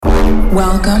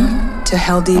Welcome to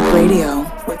Heldeep Radio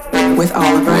with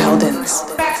Oliver Heldens.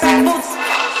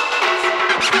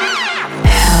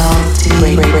 Heldeep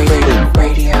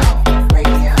Radio.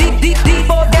 Deep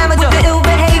damage of the ill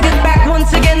behavior. Back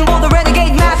once again for the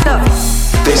renegade master.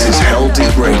 This is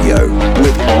Heldeep Radio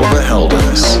with Oliver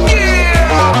Heldens.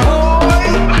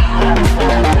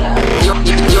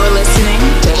 You're listening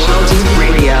to Heldeep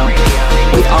Radio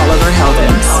with Oliver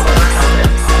Heldens.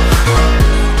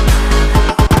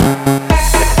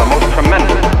 It's the most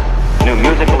tremendous new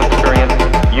musical experience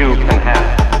you can have.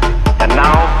 And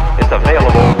now it's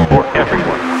available for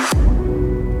everyone.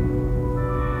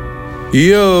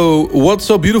 Yo, what's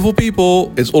up beautiful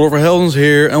people? It's Oliver Heldens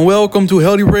here and welcome to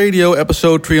Heldeep Radio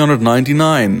episode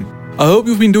 399. I hope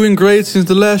you've been doing great since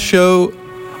the last show.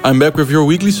 I'm back with your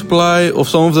weekly supply of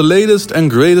some of the latest and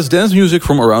greatest dance music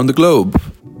from around the globe.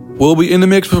 We'll be in the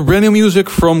mix with brand new music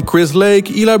from Chris Lake,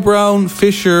 Eli Brown,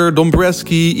 Fisher,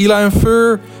 Dombresky, Eli and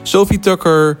Fur, Sophie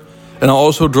Tucker, and I'll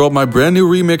also drop my brand new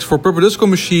remix for Purple Disco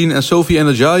Machine and Sophie and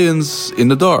the Giants, In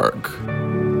the Dark.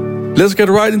 Let's get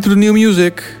right into the new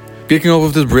music, kicking off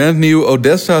with this brand new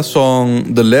Odessa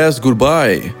song, The Last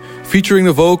Goodbye, featuring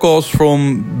the vocals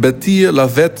from Betty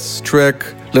Lavette's track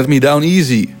Let Me Down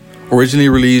Easy, originally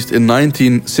released in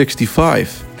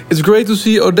 1965. It's great to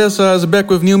see Odessa is back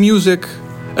with new music,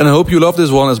 and I hope you love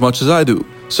this one as much as I do.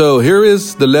 So here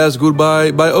is The Last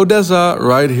Goodbye by Odessa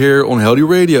right here on Heldeep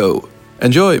Radio.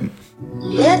 Enjoy!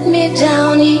 Let me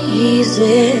down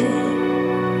easy,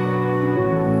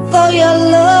 for your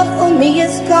love for me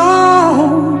is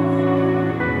gone.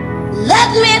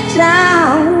 Let me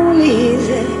down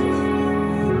easy,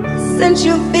 since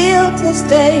you feel to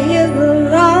stay here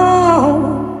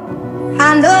alone.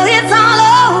 I know it's all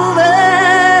over,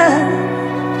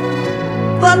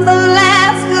 but the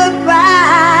last goodbye.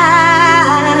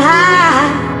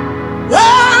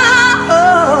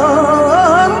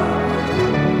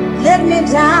 Let me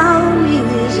down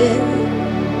easy.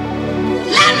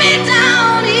 Let me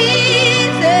down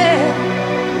easy.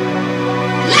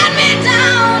 Let me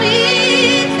down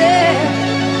easy.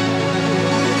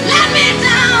 Let me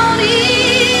down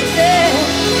easy.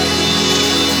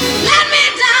 Let me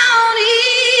down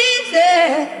easy.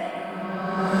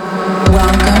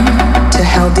 Welcome to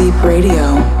Heldeep Radio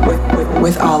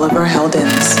with Oliver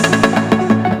Heldens.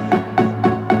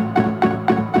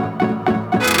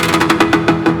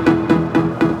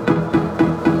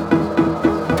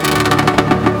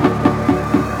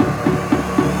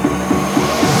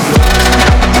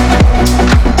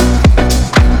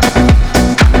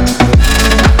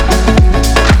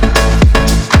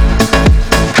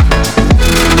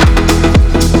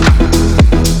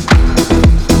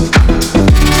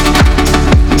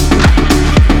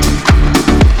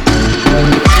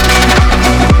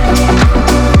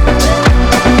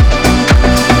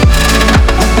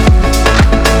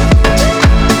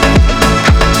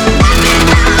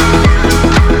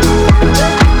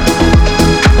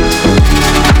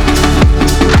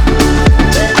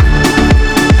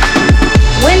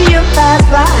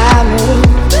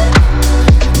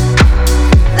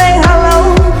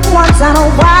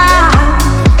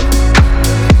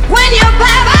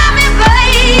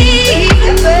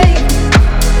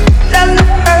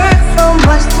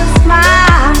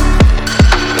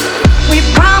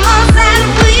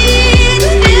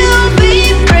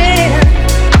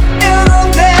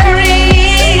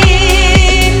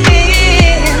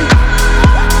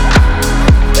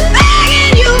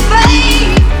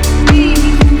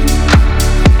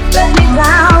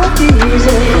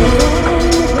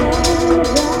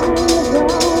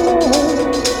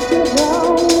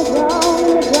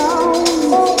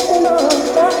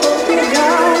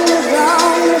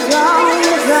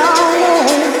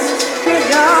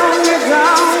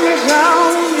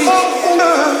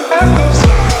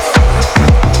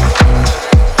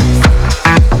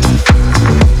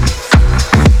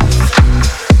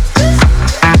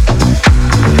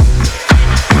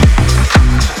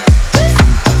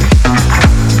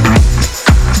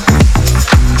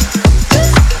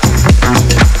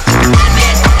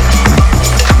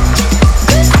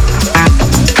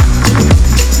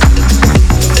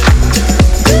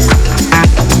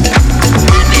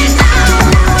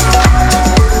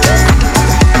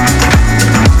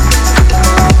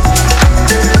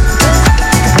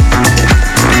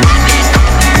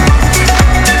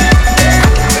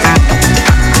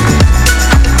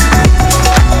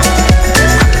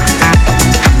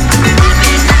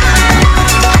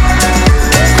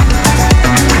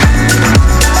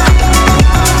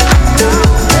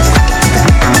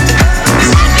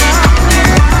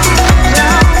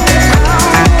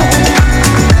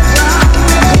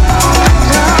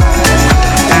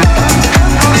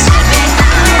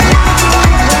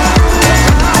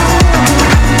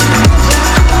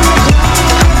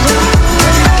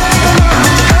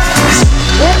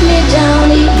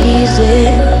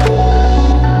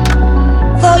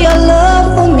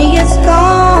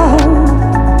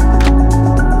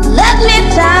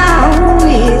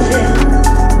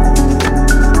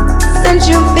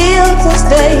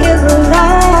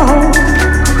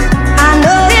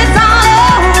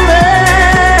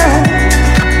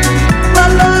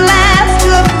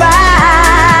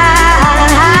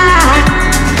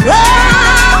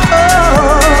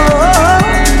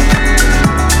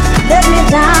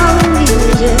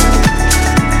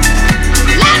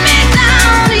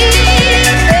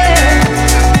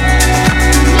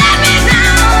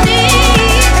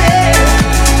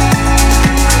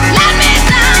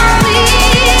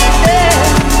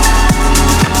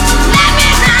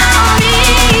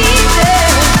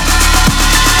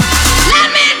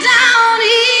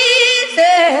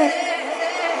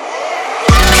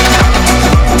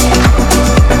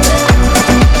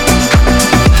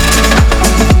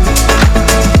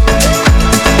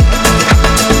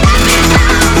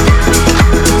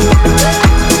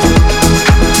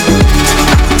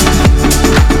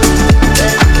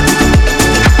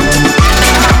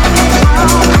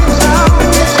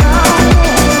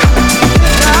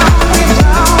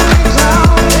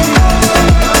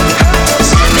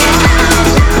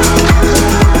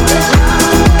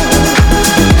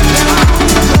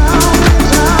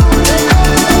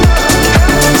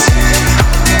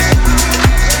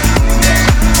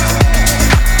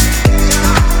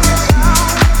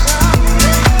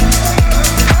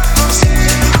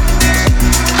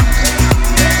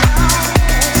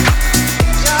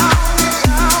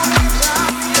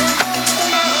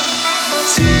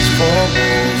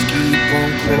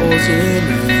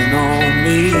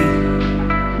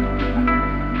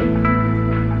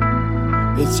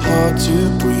 It's hard to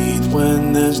breathe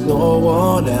when there's no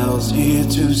one else here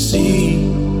to see.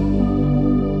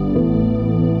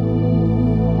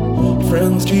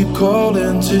 Friends keep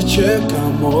calling to check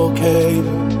I'm okay.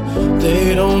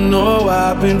 They don't know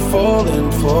I've been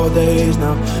falling for days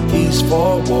now. These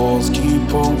four walls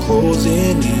keep on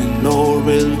closing in. No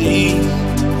relief,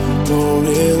 no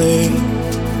relief.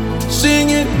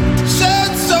 Singing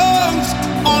sad songs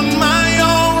on my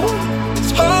own.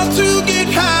 It's hard to get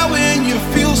high when you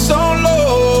feel so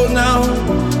low now.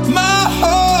 My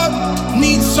heart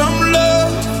needs some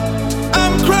love.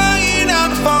 I'm crying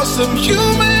out for some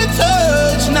human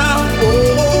touch now.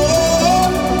 Oh.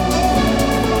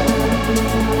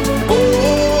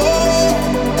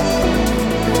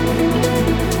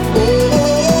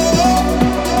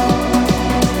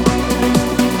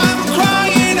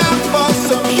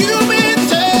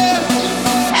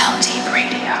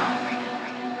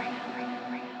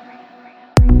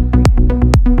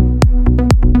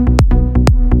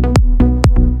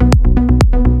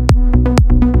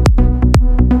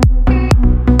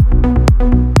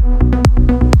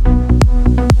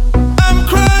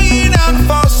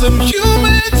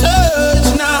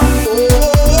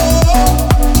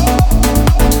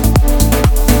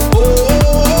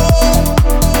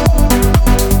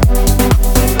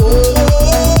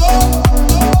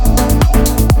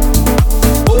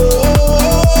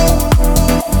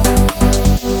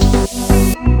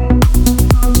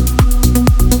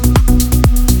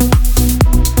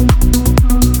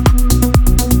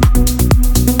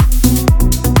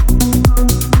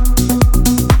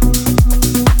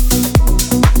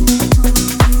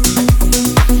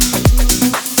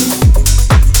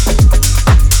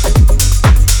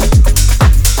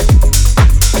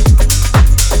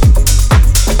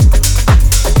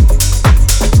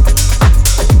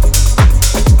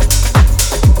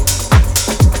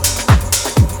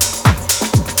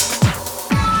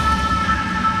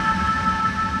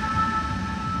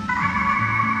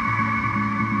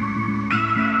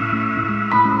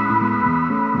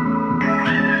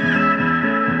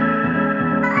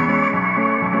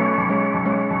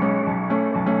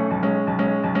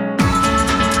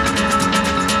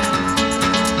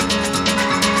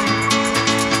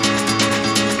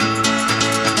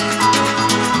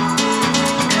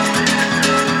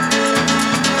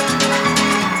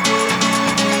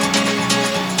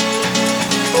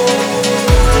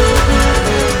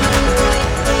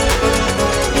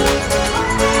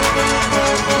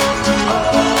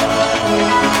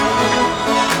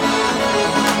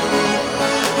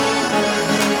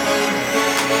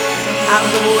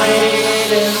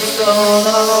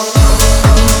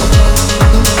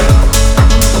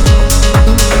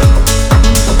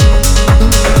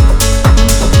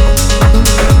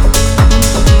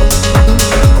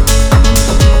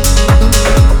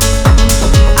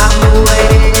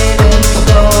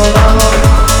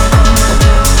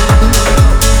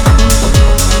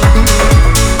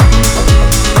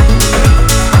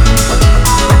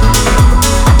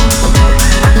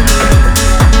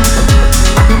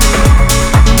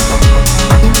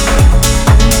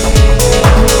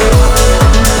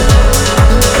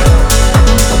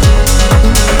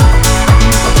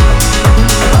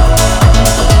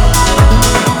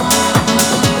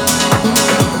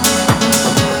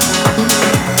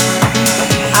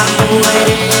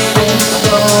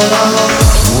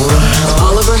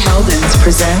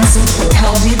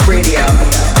 Heldeep Radio.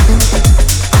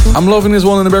 I'm loving this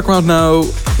one in the background now.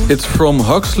 It's from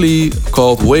Huxley,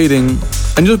 called Waiting.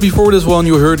 And just before this one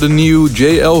you heard the new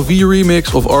JLV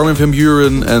remix of Armin van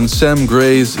Buuren and Sam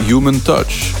Gray's Human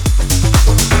Touch.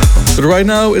 But right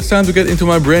now it's time to get into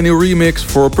my brand new remix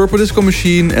for Purple Disco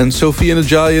Machine and Sophie and the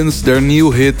Giants, their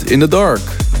new hit In the Dark.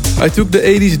 I took the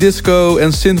 80s disco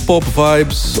and synth-pop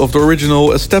vibes of the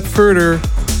original a step further,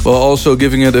 while also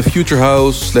giving it a future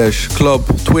house / club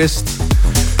twist,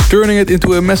 turning it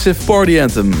into a massive party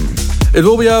anthem. It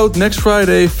will be out next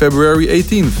Friday, February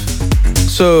 18th.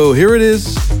 So here it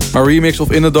is, my remix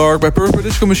of In the Dark by Purple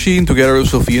Disco Machine together with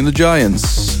Sophie and the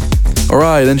Giants.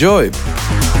 Alright, enjoy!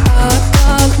 I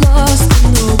got lost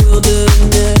in the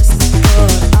wilderness,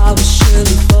 thought I was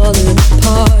surely falling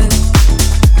apart.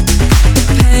 The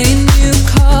pain you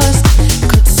caused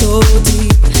cut so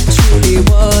deep, truly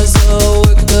was a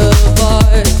work of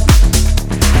art.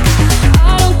 I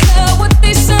don't care what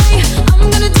they say, I'm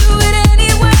gonna do it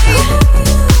anyway.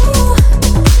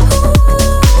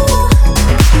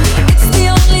 It's the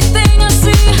only thing I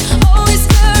see, always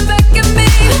staring back at me.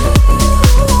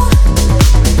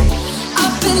 I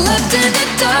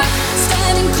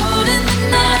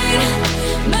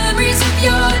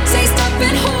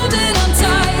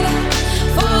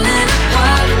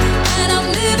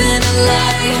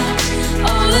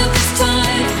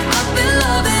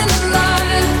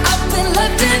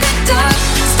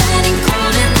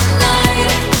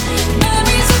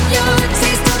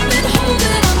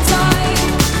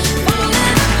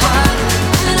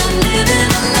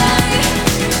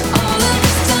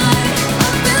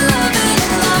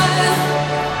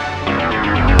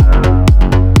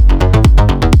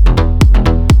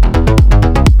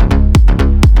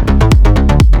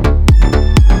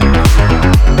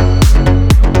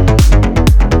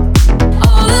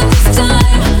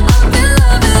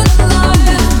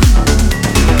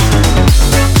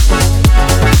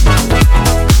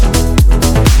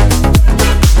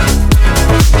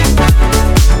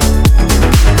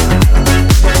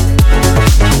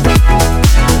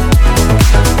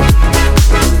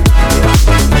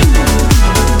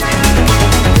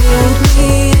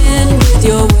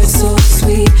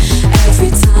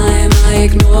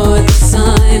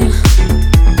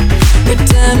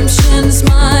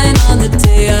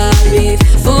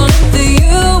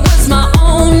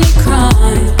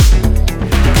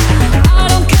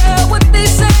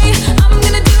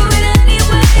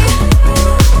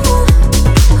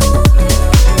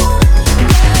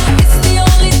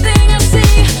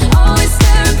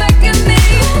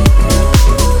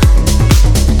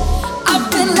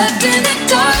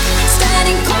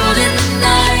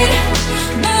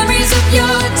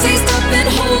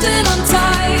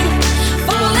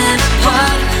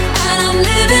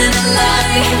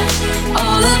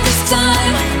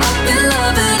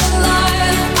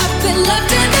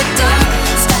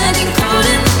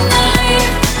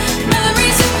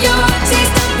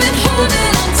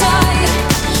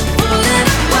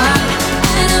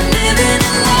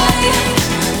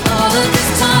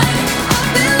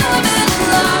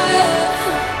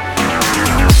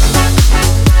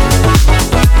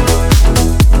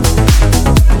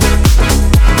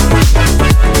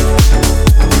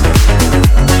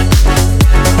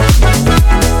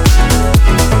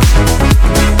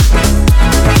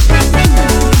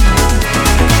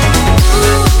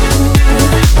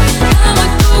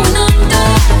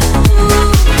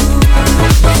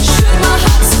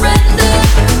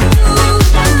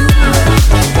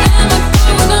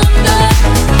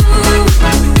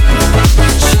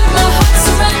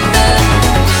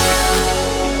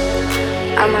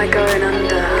Am I going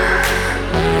under?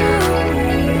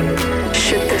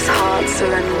 Should this heart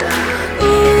surrender?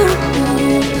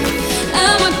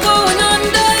 Am I going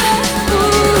under?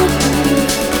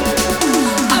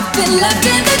 I've been left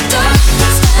in the dark,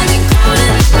 standing cold in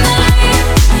the night.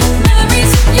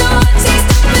 Memories of your taste,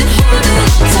 I've been holding on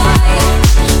tight,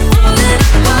 falling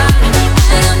apart,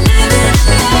 and I'm living a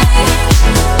lie.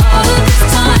 All of this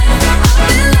time, I've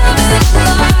been loving a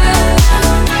lie.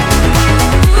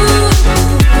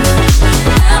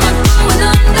 Am I going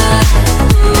under?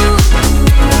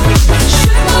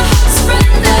 Should my heart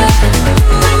surrender?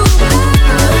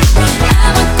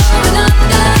 Am I going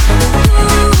under?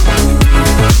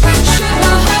 Should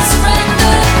my heart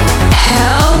surrender?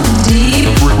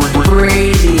 Heldeep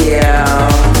Radio.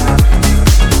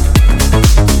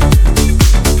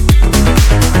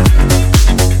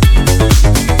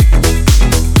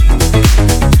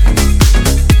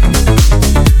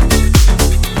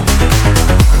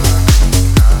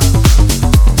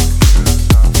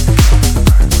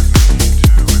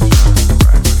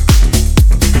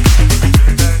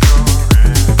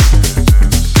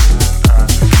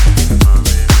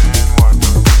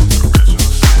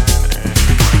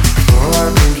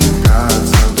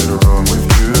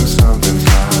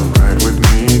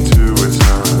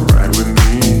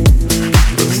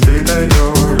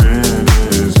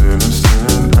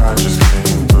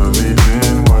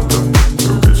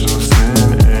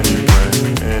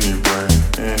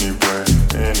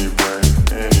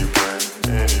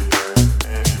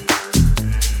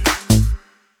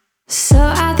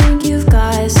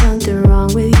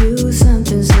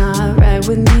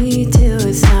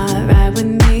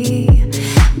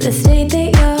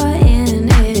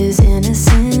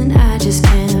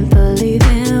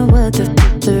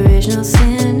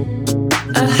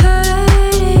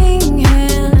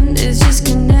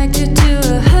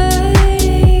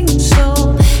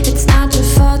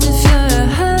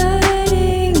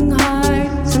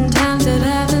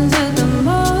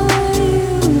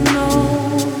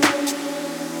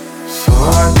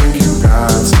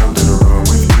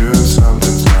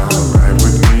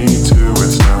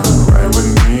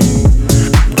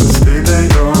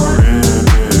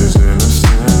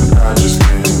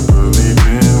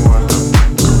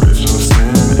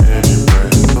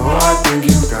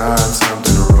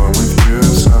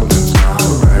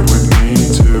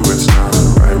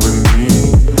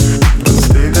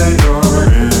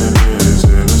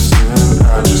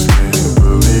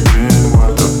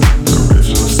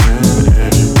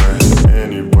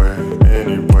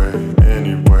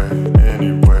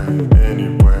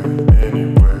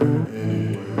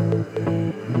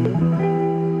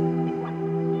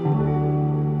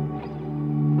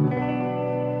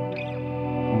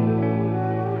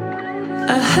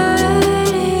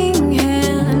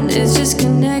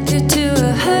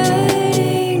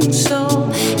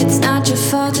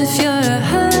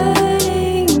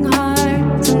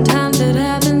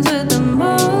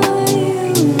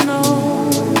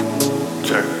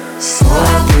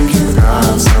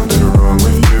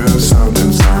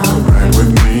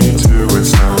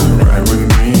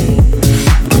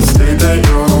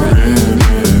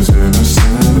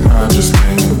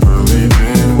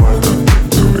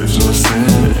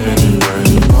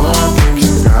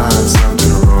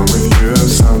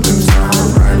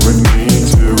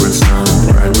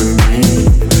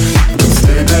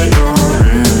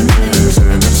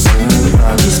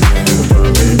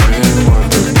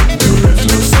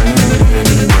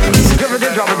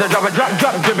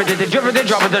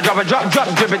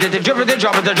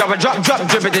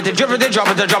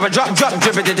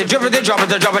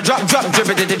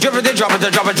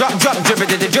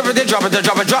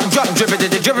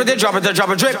 Drop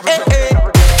a drip.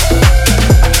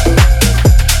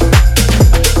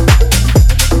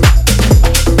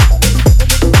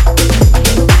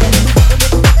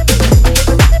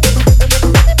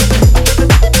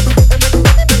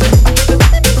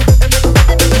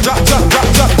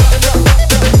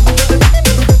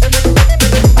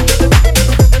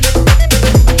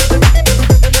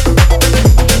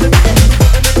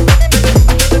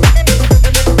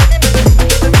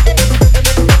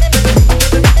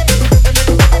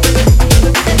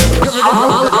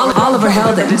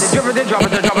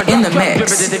 In the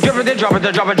mix.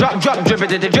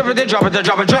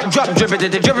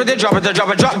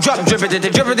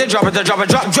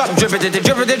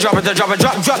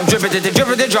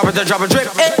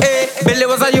 Billy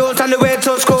was a youth on the way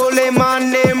to school, him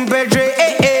and him bedroom.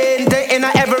 Taking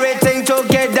everything to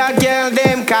get that girl,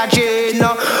 them catching.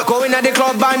 Going at the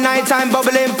club by night time,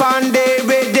 bubbling pan day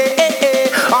with the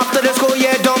After the school,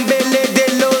 yeah, don't believe the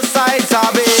low sides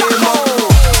of it.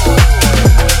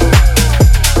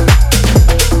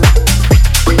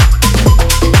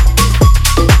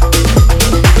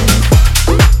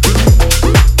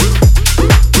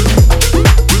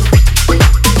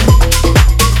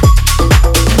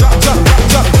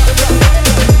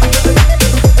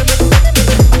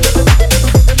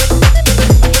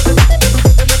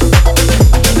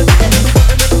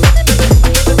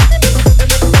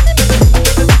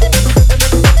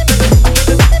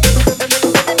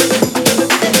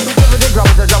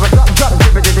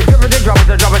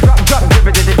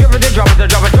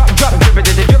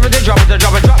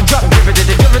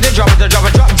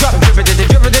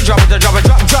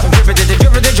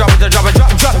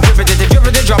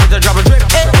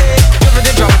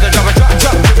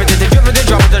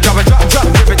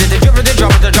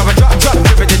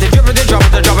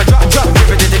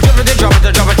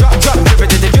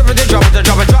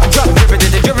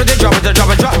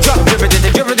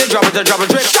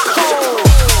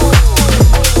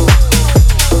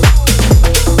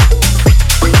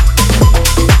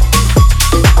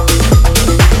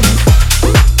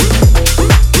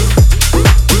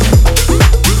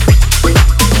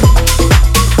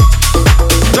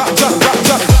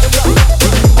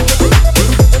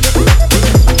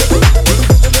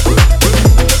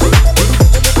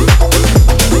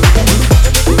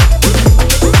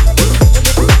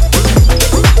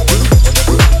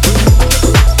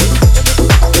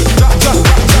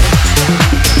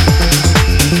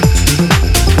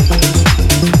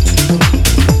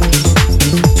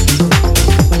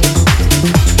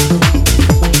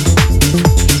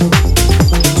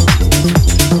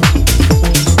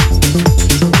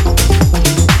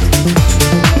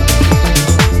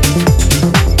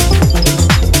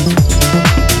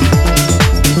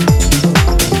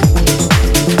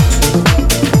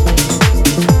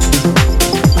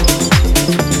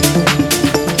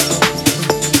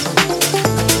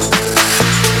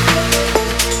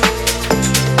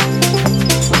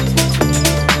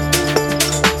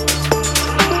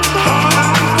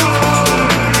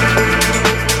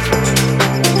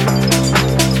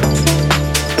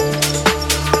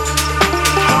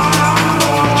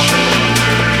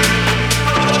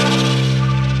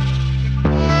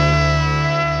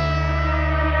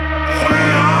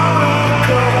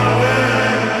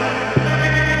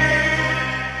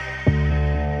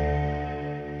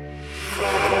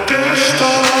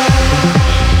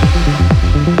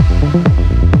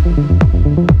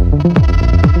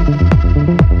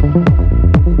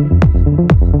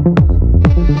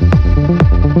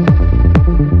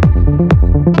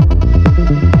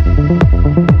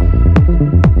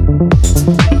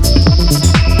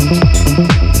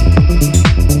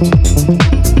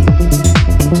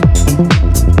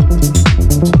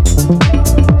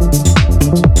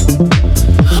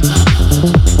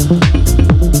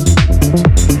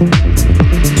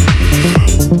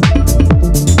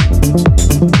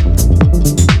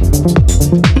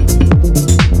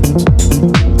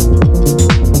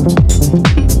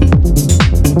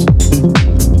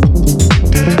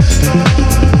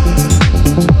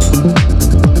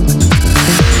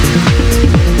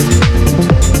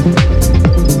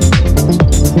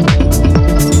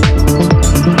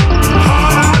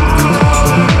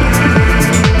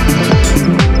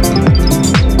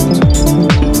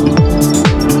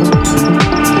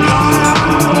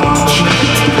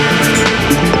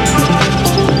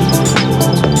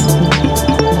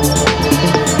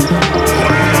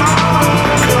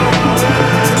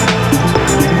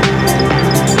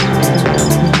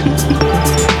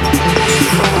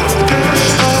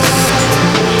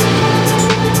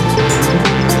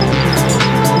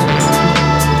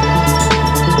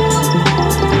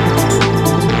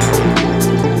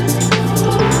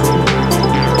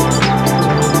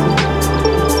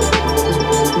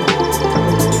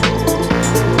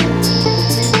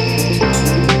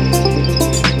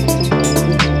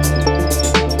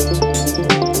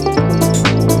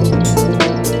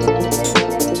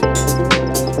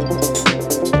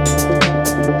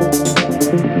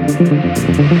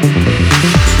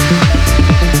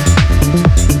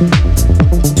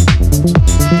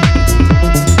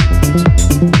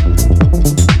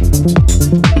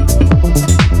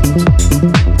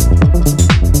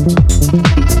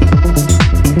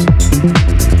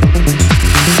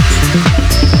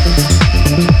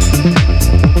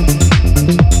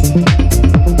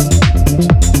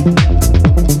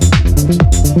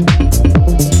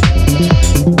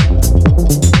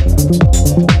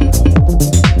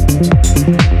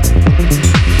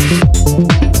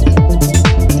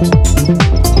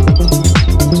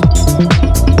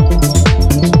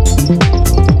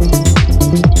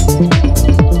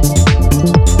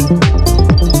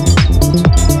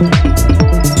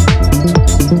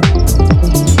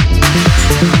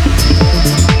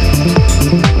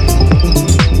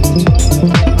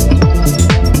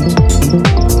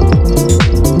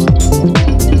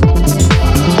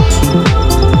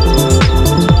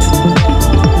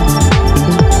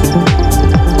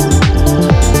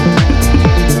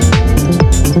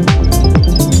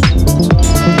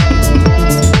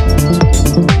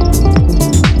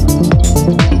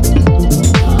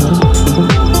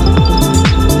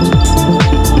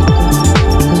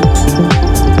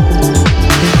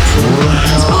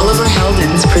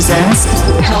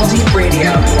 Heldeep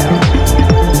Radio.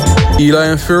 Eli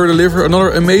and Fur deliver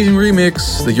another amazing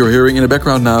remix that you're hearing in the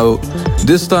background now.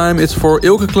 This time it's for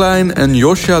Ilke Klein and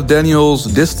Joshua Daniels'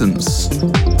 Distance.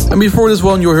 And before this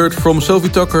one you heard from Sophie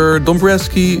Tucker,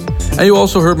 Dombrowski, and you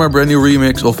also heard my brand new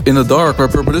remix of In the Dark by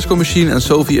Purple Disco Machine and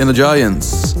Sophie and the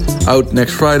Giants, out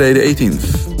next Friday the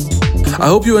 18th. I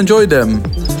hope you enjoyed them.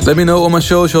 Let me know on my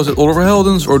socials at Oliver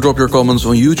Heldens or drop your comments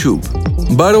on YouTube.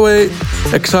 By the way,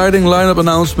 exciting lineup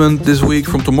announcement this week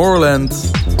from Tomorrowland.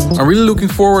 I'm really looking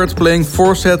forward to playing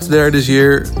 4 sets there this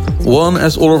year. One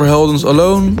as Oliver Heldens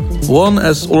alone, one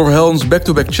as Oliver Heldens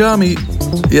back-to-back Chami,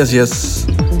 yes,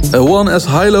 one as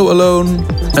Hilo alone,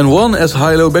 and one as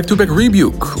Hilo back-to-back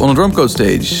Rebuke on a drumcode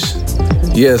stage.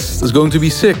 Yes, it's going to be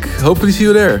sick. Hopefully see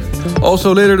you there.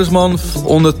 Also later this month,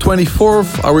 on the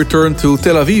 24th, I'll return to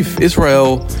Tel Aviv,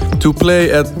 Israel, to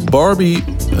play at Barbie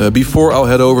before I'll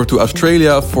head over to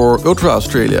Australia for Ultra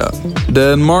Australia.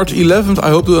 Then March 11th, I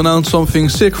hope to announce something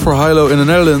sick for Hilo in the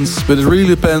Netherlands, but it really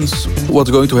depends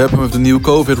what's going to happen with the new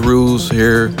COVID rules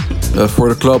here for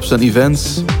the clubs and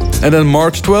events. And then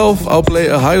March 12th, I'll play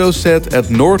a Hilo set at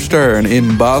Nordstern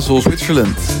in Basel,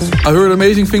 Switzerland. I heard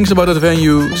amazing things about that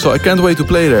venue, so I can't wait to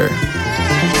play there.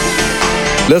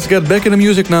 Let's get back in the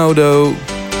music now, though.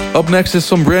 Up next is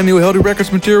some brand new Heldeep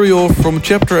Records material from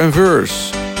Chapter and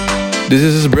Verse. This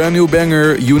is his brand new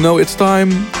banger, You Know It's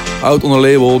Time, out on the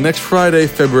label next Friday,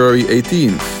 February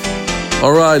 18th.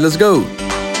 Alright, let's go.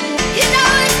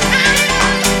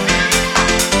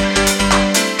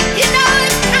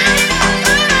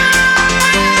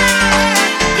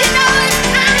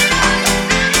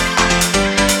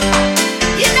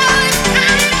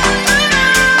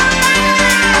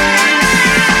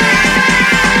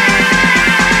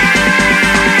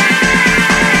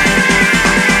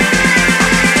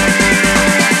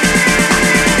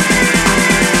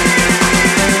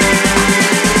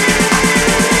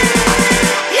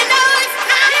 You know it's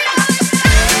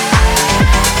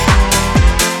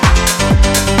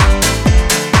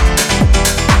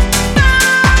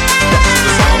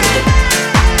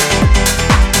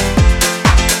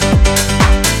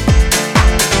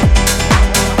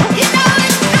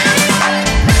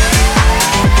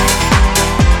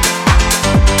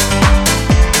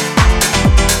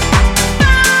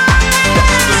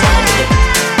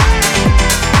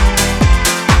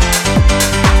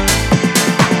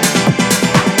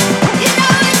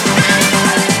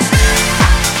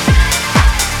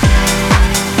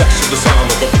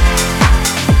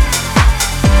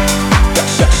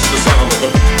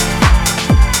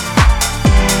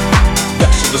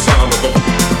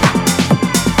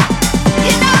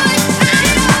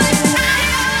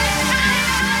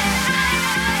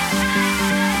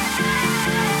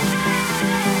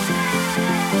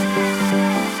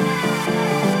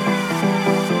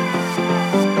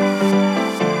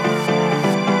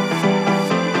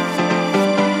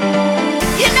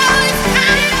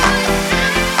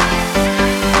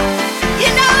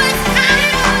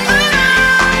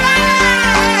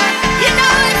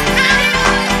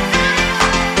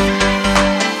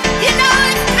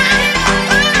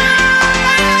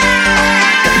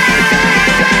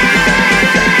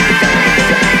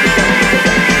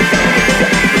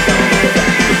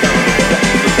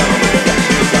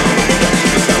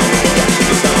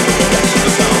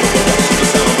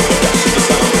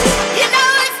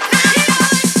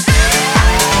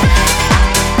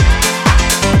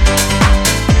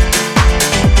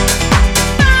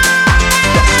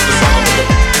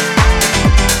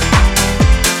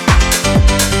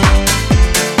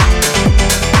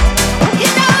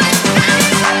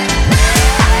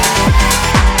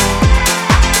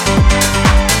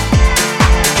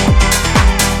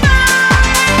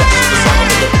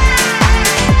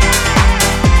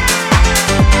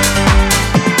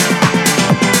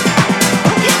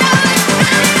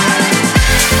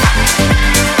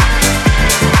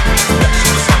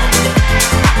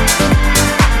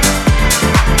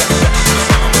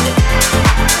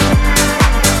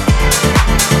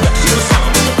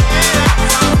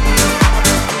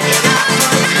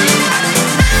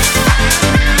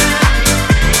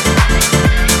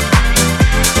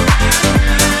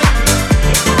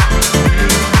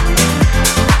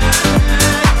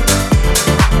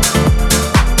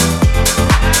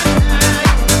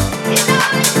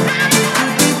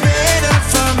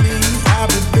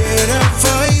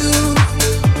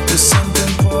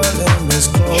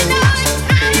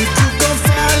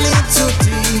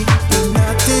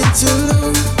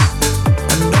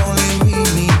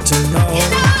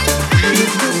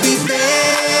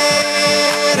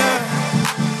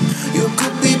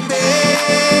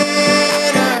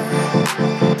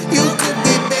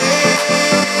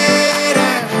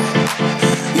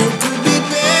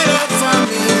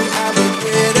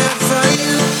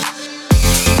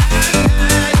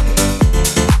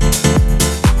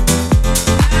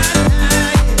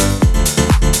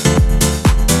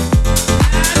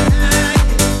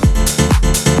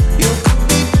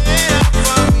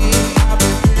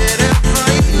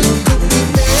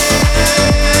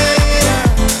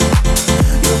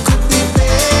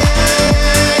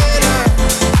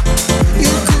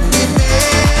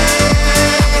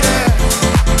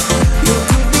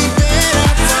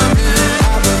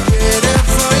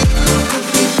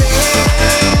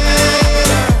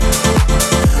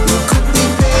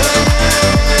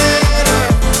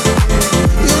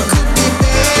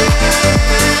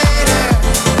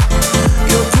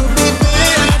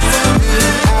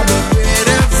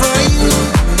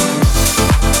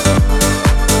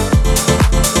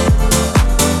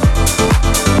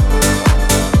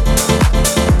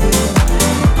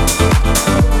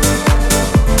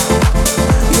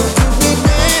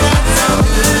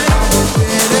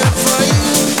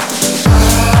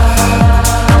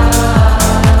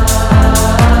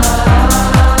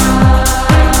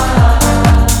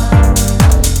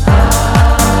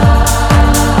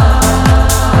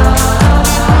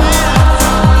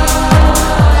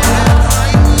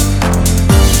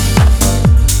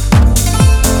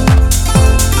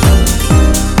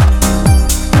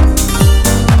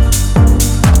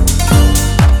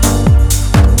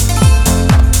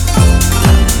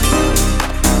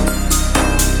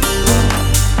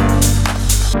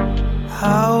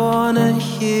I wanna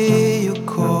hear you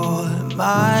call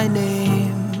my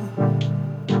name.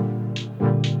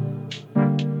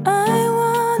 I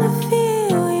wanna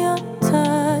feel your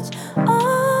touch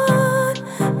on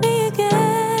me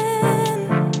again.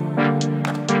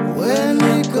 When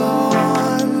you're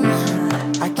gone,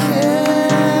 I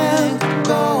can't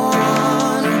go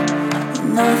on.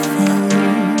 Nothing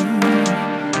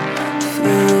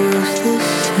feels the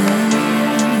same.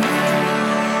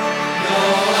 No,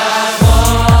 I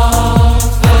won't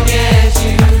forget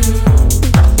you.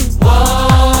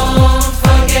 Won't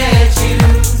forget you.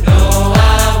 No,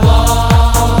 I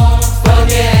won't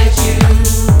forget you.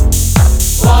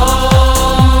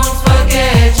 Won't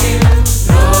forget you.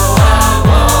 No, I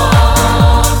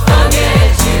won't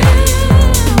forget you.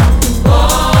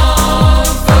 Won't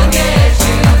forget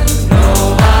you. No,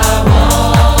 I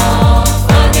won't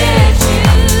forget you.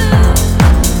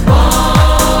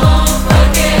 Won't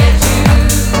forget you.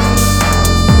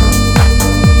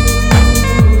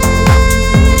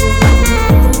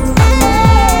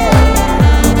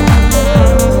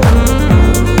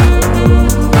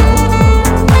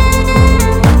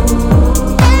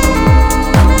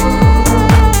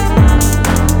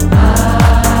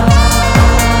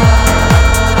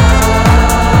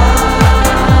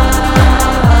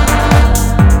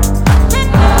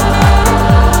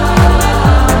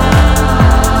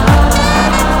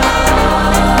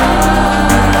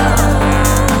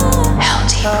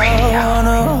 Heldeep I Radio.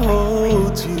 wanna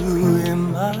hold you in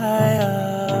my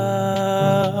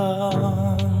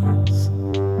arms.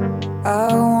 I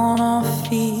wanna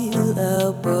feel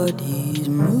our bodies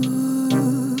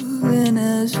moving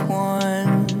as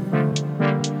one.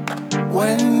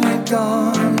 When you're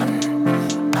gone,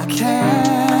 I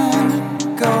can't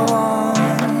go on.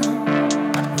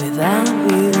 Without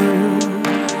you,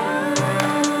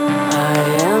 I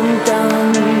am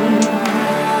done.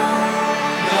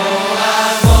 No, I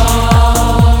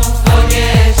won't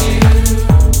forget you.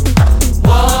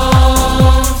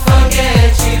 Won't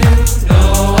forget you. No,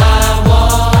 I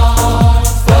won't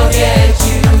forget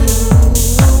you.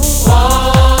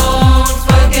 Won't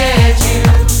forget you.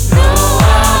 No,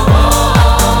 I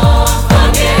won't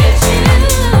forget you.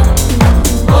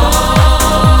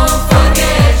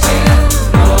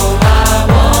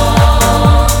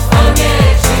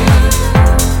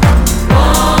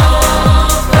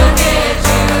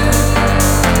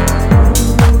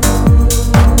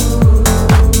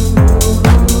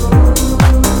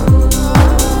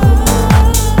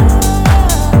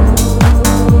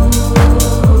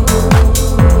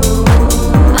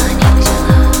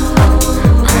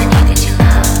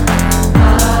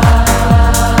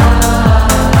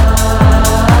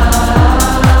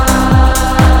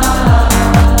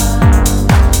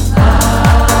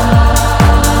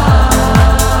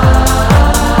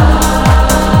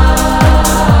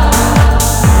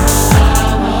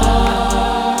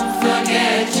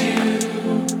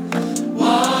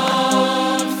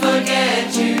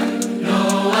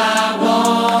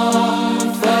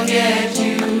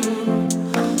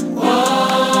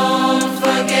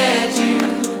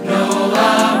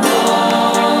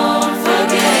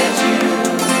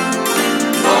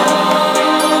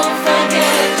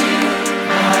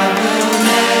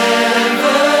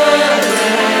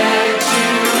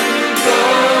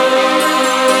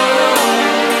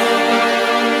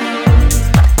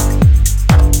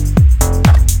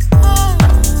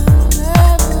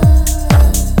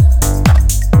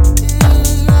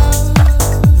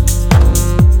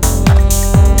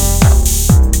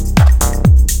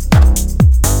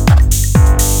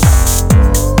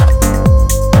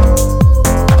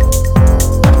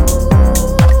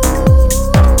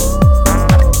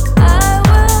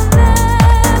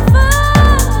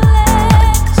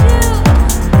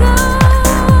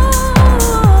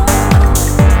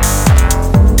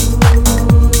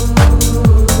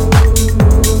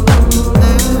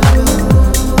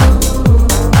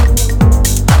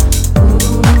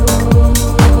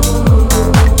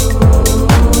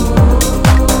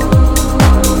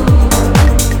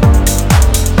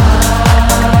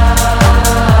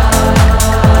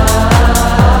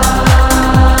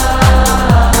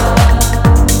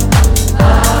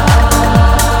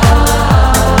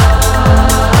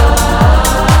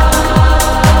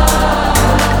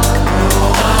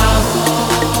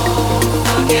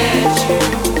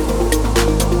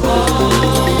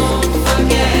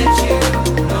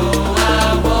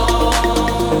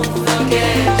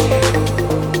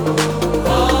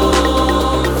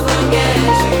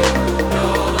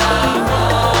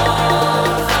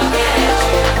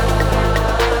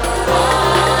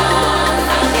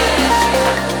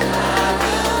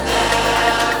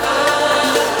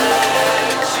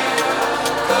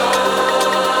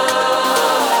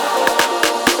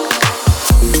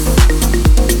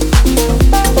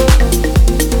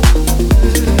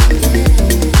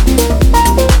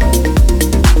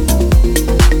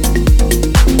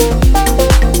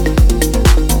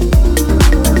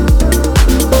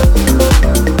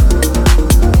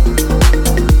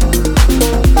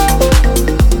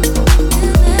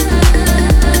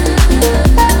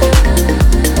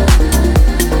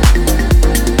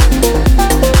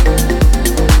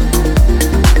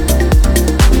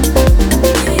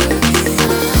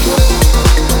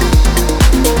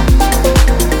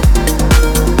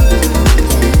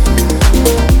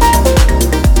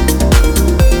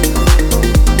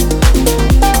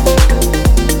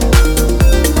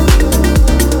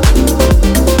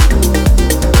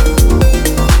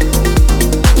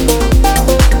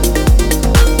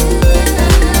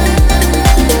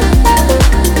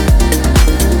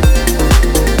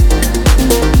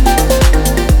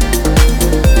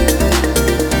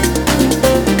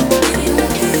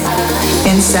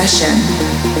 Session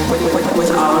with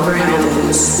Oliver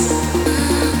Heldens.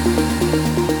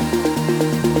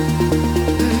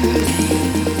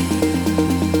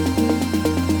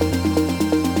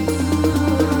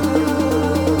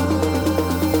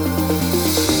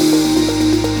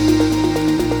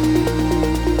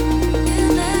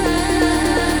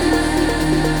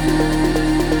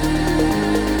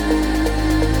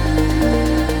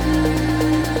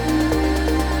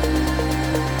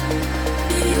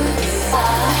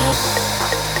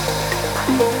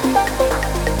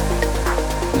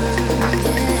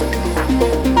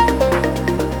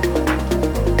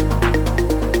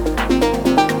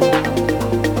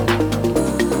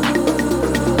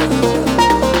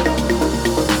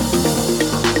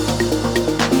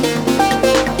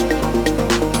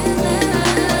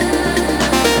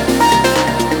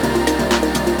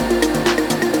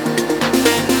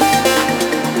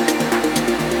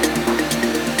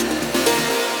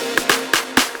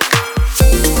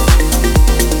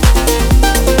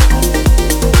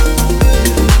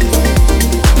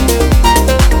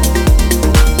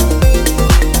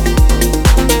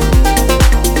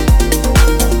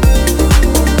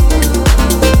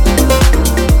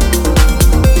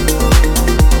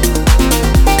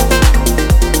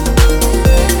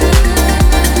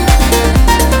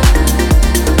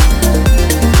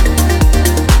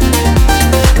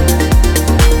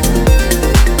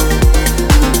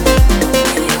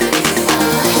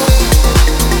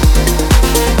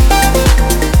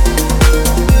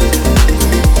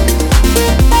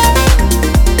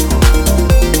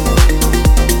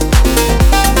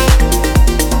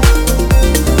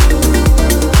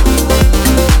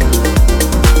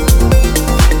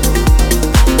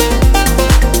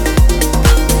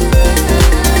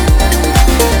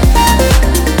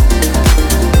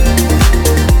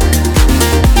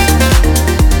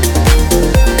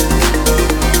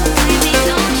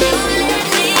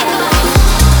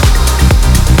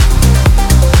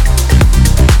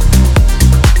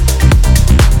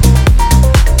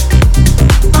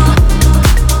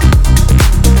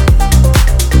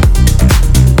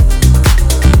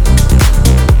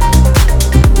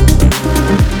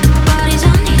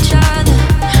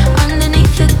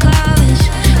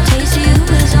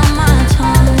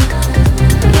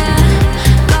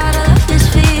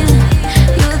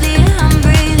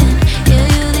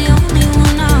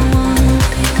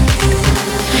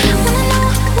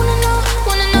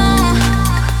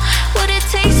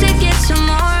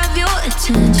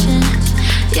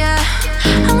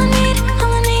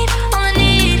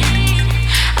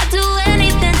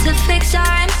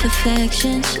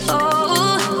 imperfections. Oh,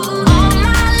 all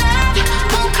my love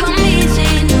won't come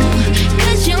easy, no,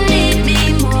 'cause you need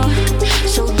me more.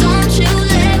 So don't you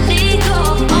let me go.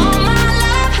 All my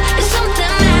love is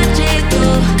something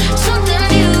magical, something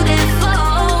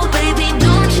beautiful. Baby,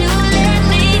 don't you let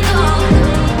me go.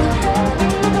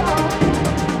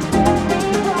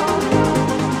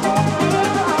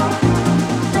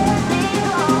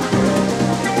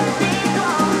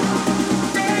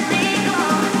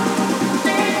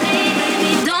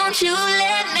 Don't you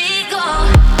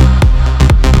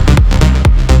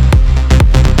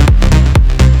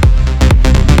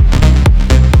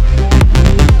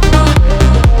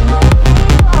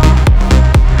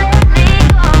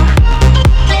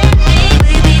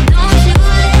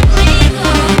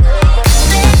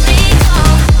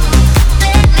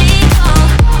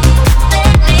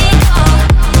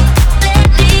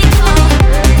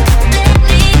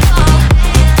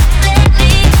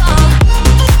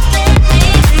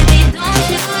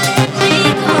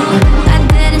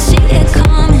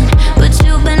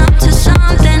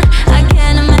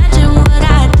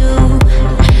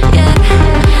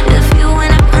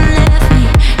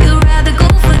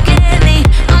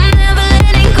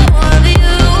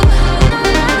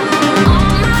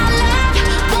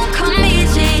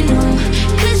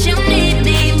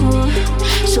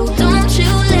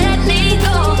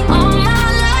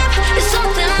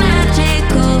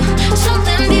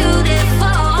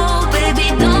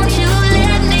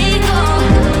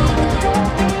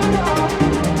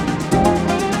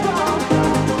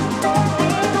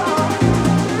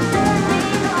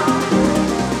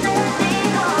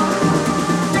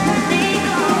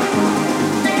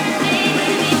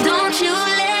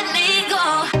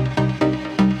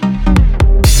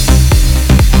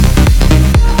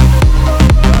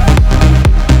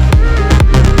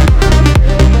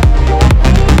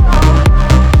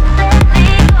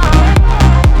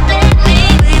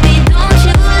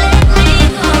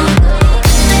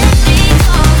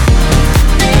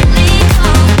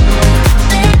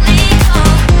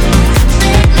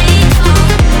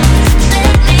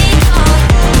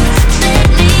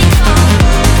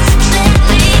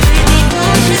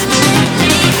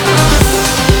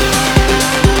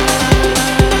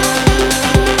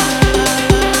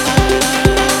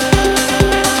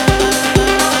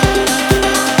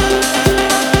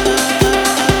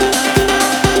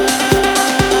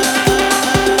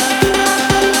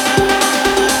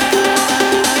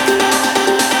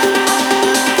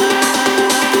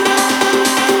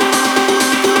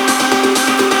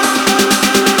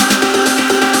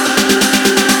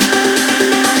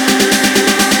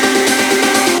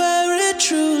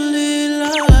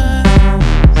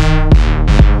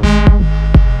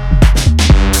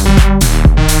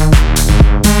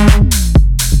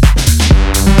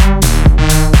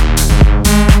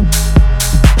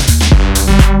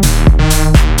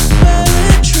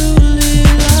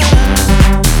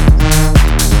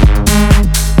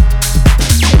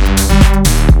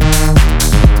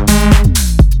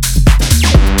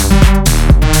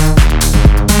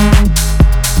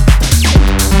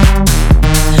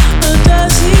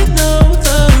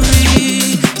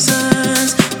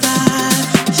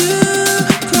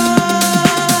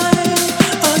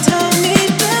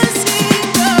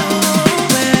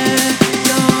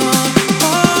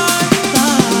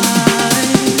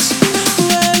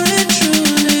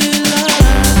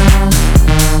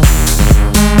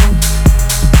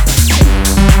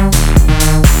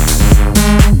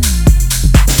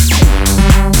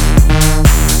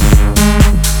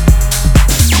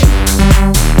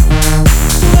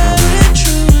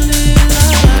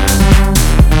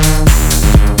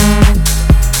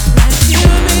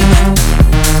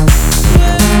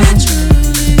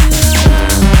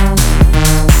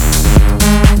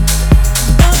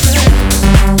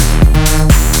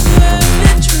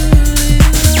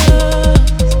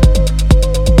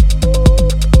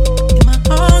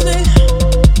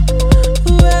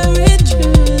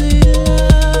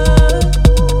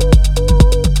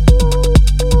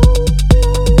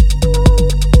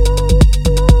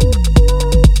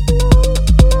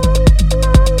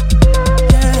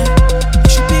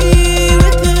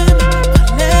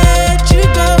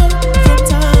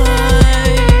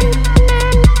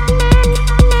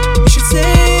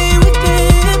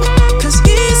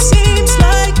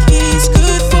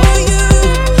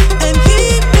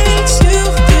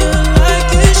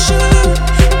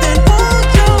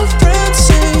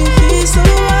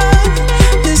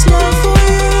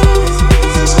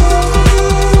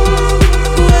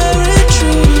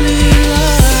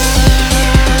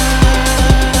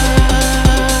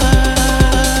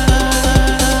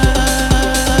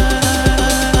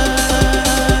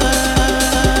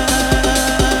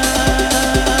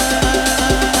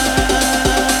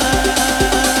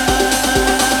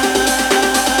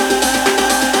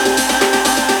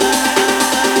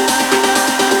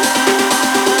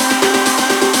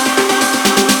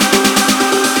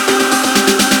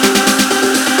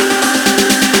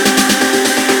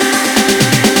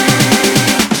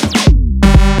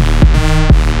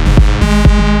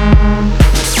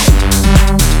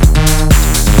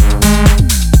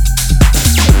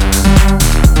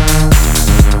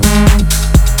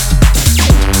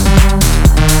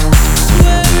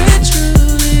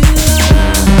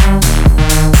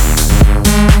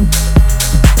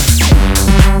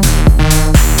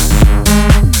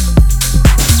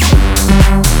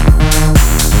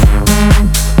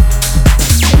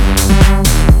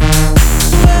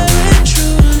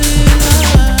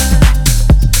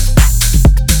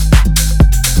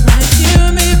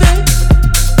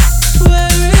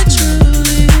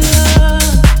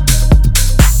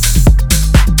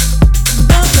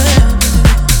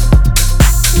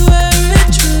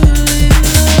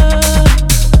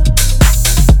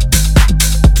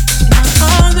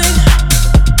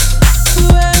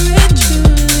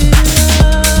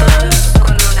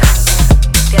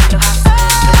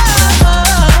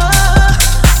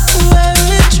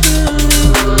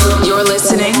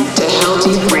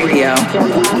Radio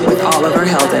with Oliver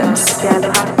Heldens. Te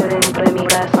alojaste dentro de mi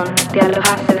corazón, te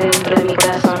alojaste dentro de mi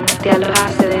corazón, te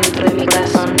alojaste dentro de mi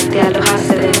corazón, te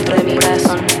alojaste dentro de mi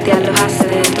corazón, te alojaste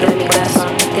dentro de mi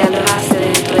corazón, te alojaste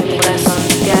dentro de mi corazón,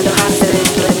 te alojaste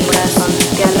dentro de mi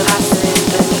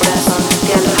corazón,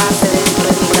 te alojaste dentro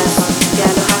de mi corazón, te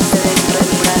alojaste dentro de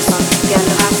mi corazón, te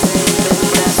alojaste dentro de mi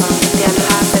corazón, te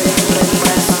alojaste dentro de mi corazón, te alojaste dentro de mi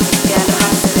corazón, te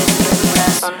alojaste dentro de mi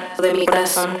corazón, de mi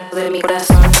corazón, de mi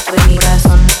corazón, de mi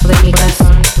corazón, de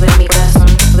mi corazón, de mi corazón, de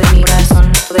mi corazón,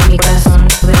 de mi corazón, de mi corazón,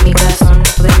 de mi corazón,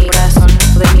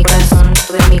 de mi corazón, de mi corazón,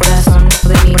 de mi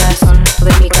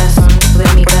corazón, de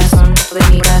mi corazón, de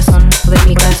mi corazón, de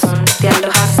mi corazón, te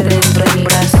alojaste dentro de mi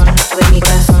corazón, de mi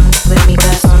corazón, de mi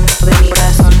corazón, de mi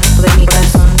corazón, de mi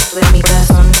corazón, de mi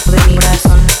corazón,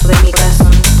 de mi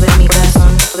corazón, de mi corazón, de mi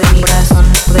corazón, de mi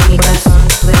corazón, de mi corazón,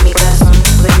 de mi corazón, de mi corazón,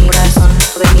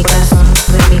 de mi corazón,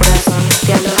 de mi corazón,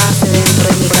 te alojaste dentro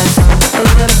de mi corazón.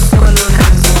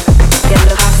 Te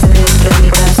alojaste dentro de mi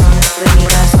corazón, de mi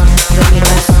corazón, de mi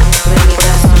corazón, de mi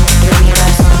corazón, de mi corazón. Te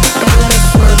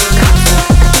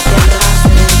alojaste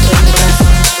dentro de mi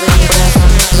corazón, de mi corazón,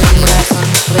 de mi corazón,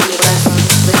 de mi corazón,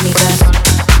 de mi corazón.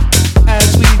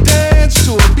 As we dance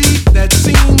to a beat that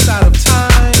seems out of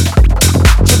time,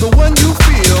 to the one you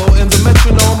feel in the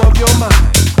metronome of your mind.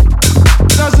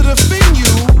 Does it offend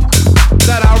you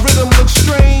that our rhythm looks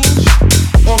strange,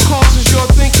 or causes your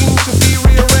thinking to be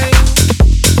rearranged?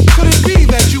 Could it be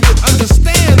that you would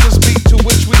understand this beat to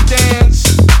which we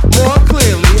dance more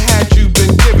clearly had you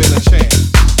been given a chance?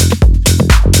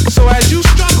 So as you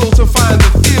struggle to find the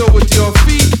feel with your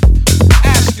feet,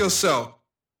 ask yourself,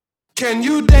 can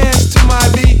you dance to my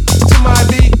beat, to my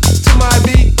beat, to my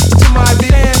beat, to my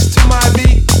beat, dance to my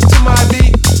beat, to my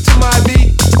beat, to my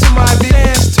beat, to my beat,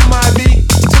 dance to my beat,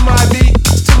 to my beat,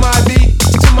 to my beat,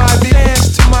 to my beat, dance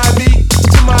to my beat,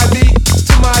 to my beat,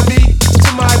 to my beat, to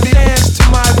my beat, dance to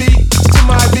my beat, to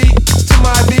my beat, to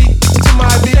my beat, to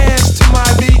my beat, dance to my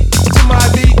beat, to my beat,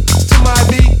 to my beat, to my beat,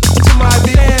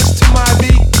 dance to my beat, to my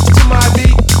beat, to my beat,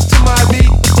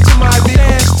 to my beat,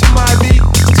 dance to my beat,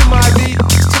 to my beat,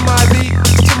 to my beat,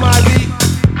 to my beat.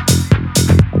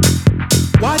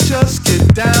 Watch us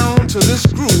get down to this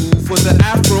groove with an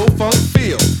Afro funk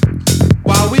feel,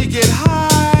 while we get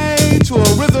high to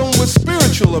a rhythm with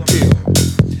spiritual appeal.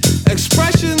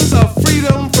 Expressions of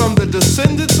freedom from the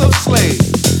descendants of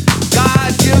slaves.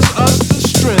 God gives us the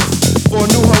strength for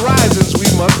new horizons we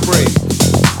must brave.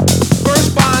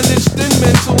 First bondage, then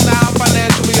mental, now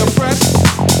financially oppressed.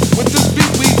 With this beat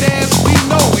we dance, we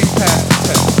know we passed the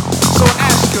test. So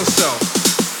ask yourself,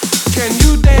 can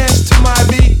you dance to my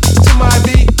beat, to my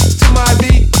beat, to my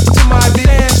beat, to my beat,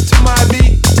 dance to my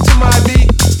beat, to my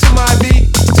beat, to my beat,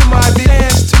 to my beat,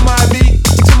 dance to my beat,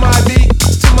 to my beat,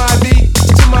 to my beat,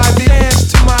 to my beat,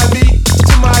 dance to my beat,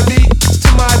 to my beat,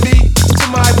 to my beat, to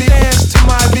my beat, dance to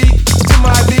my beat, to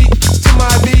my beat, to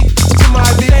my beat, to my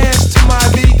beat, dance to my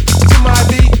beat, to my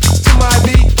beat, to my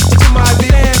beat, to my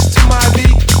beat, dance to my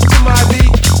beat, to my beat,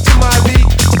 to my beat,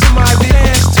 to my beat,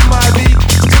 dance to my beat,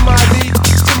 to my beat,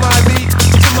 to my beat,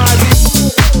 to my beat.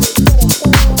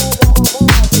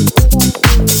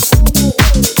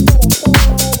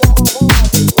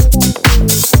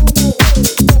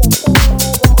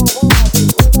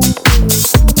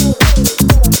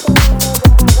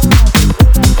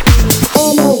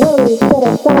 All my worries set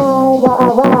aside while I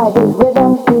ride this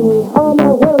rhythm key. All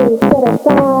my worries set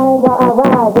aside while I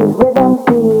ride this rhythm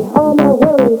key. All my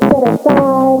worries set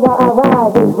aside while I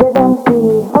ride this rhythm key.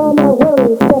 All my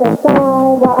worries set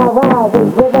aside while I ride this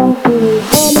rhythm key.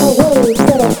 All my worries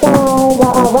set aside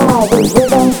while I ride this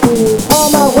rhythm key. All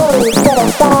my worries set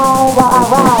aside while I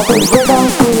ride this rhythm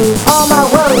key. All my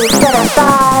worries set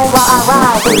aside while I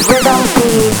ride this rhythm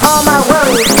key. All my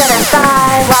worries set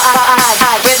aside while I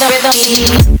ride rhythm key.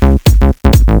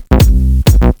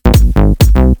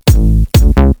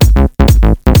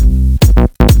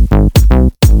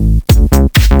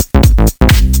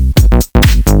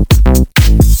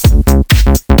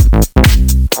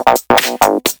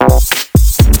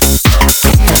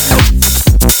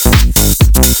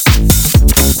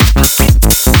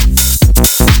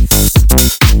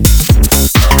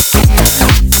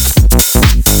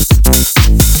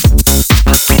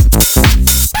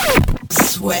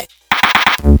 Sweat.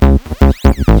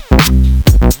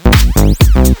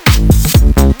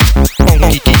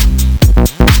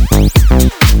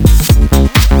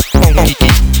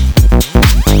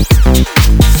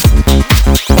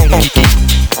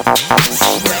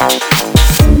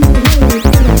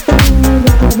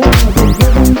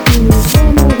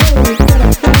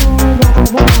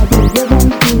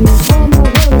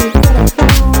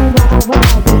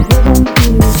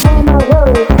 All my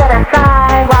worries set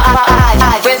aside while I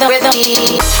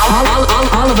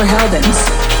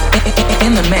Heldens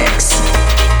in the mix.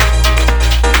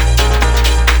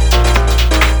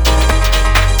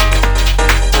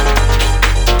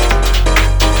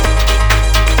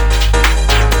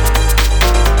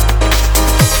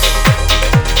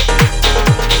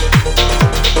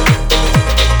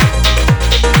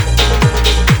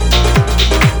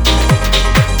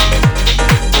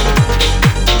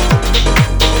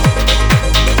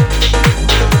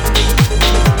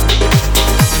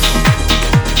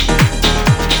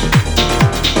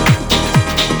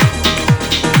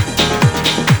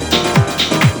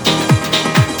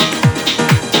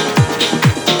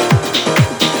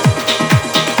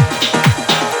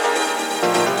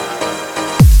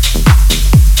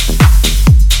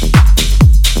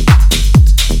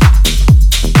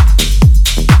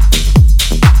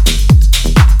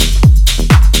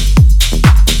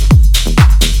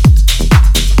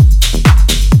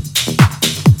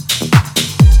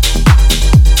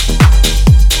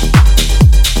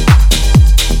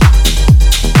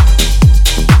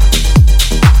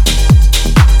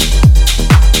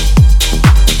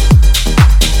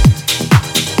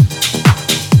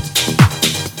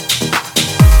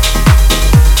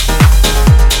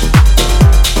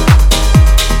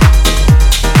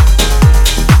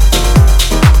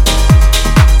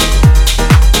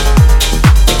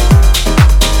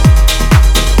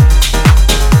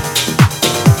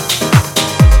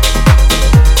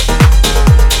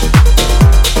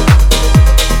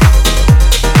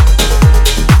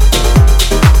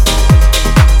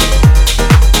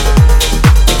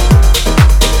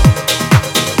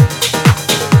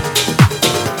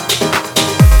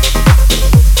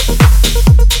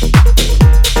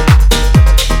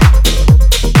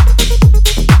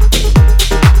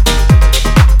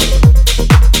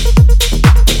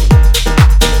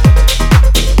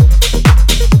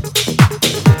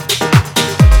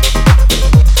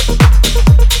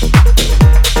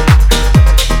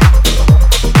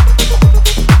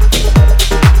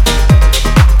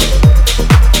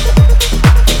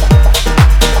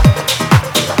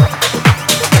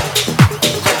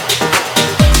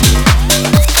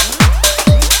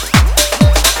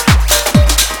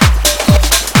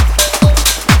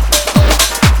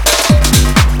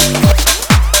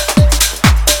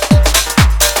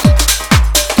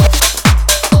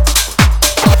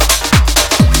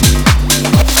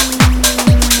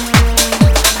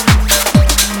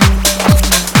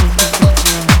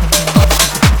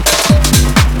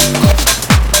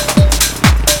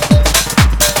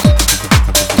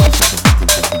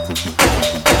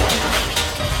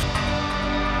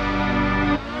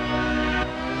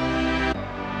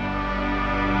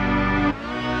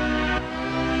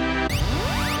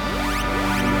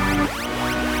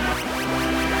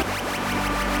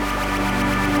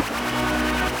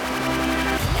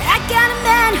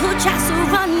 tries to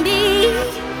run me.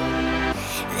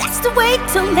 That's the way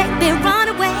to make me run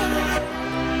away.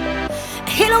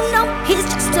 He don't know he's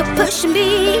just a pushing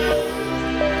me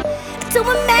to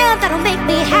a man that'll make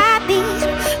me happy.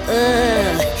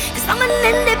 Cause I'm an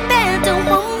independent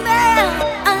woman.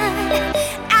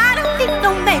 I don't need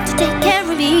no man to take care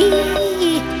of me.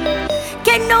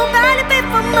 Can't nobody pay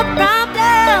for my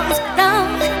problems, no.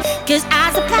 Cause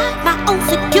I supply my own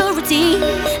security.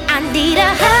 I need a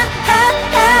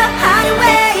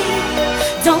hideaway.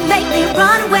 Don't make me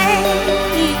run away.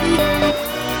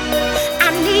 I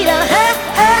need a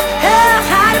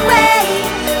hideaway.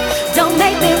 Don't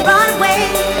make me run away.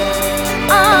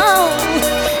 Oh,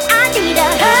 I need a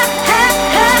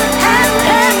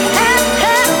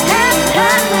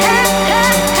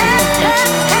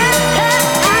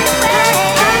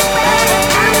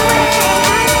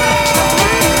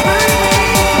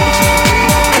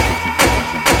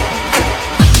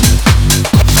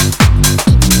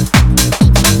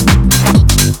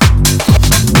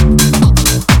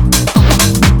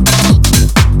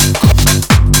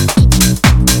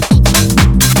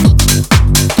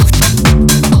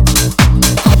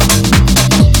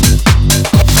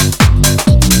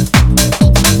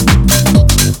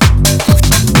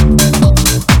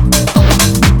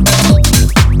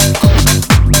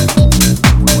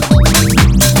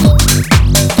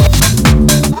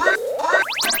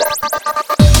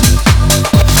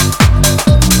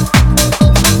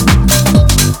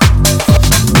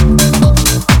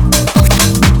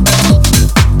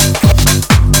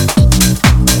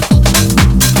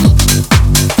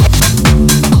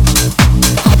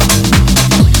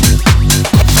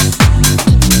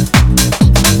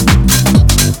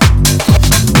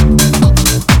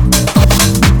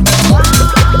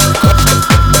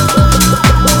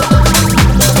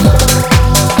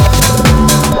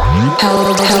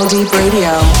Heldeep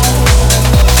Radio.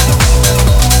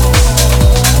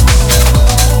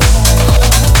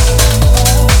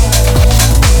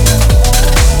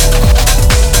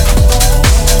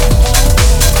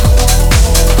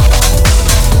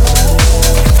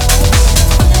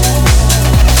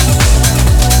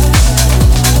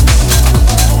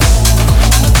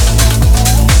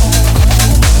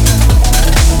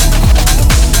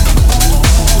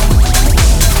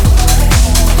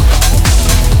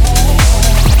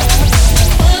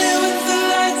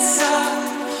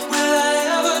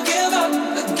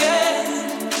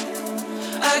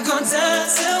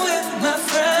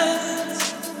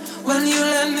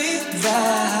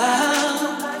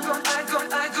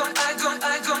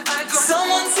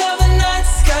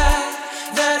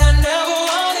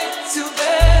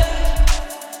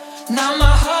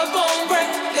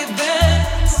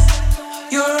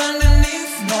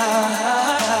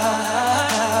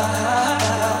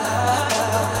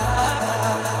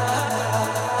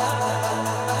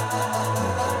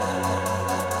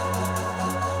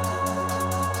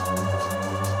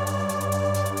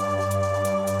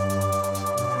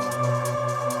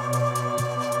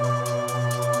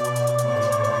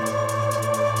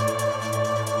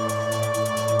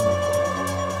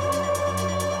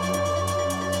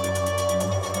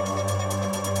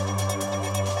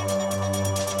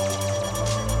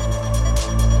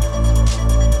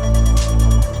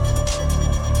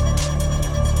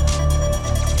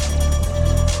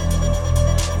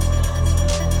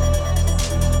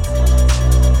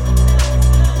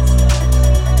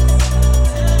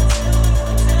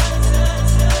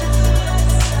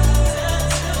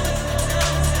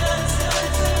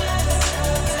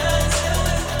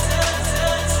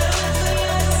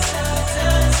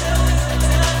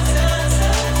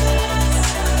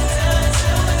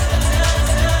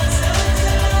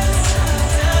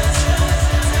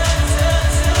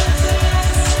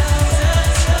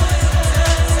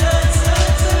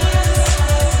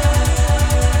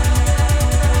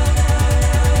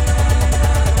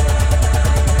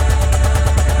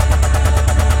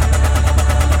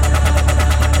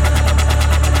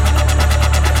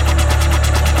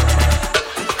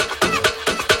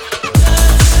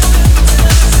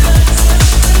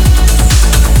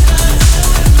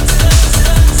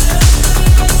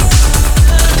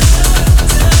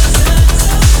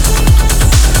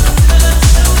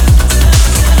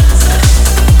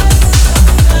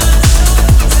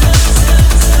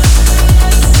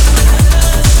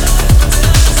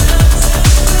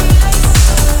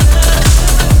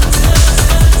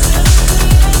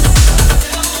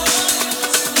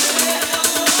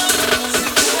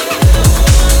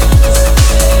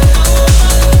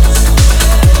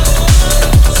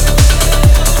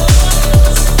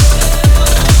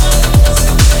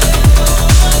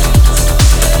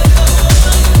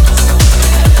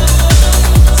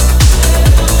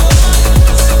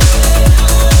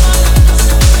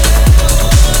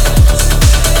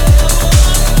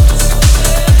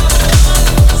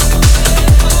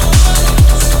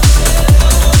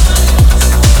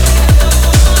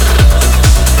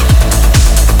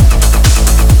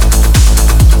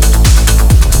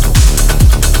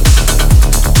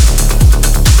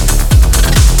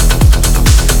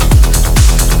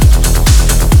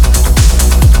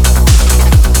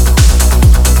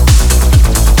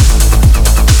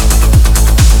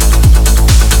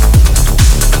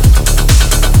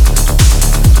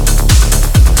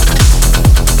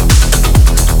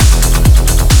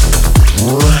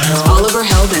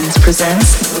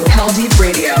 presents Heldeep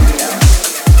Radio.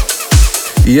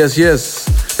 Yes,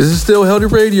 this is still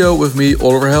Heldeep Radio with me,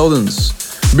 Oliver Heldens.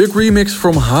 Big remix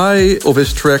from High of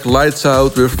his track Lights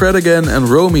Out with Fred Again and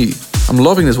Romy. I'm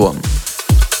loving this one.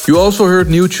 You also heard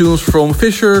new tunes from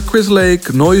Fisher, Chris Lake,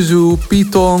 Noizu,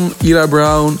 P-Tong, Ira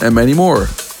Brown and many more.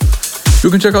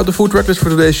 You can check out the full tracklist for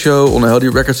today's show on the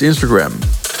Heldeep Records Instagram.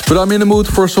 But I'm in the mood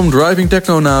for some driving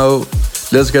techno now.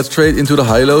 Let's get straight into the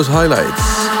High-Lows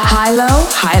highlights. High-Low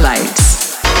highlights.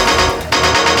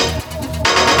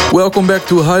 Welcome back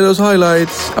to High-Lows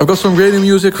highlights. I've got some great new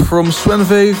music from Sven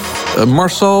Vave,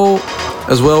 Marcel,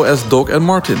 as well as Doc and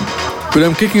Martin. But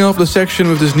I'm kicking off the section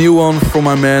with this new one from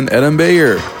my man Adam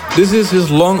Bayer. This is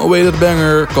his long-awaited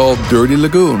banger called Dirty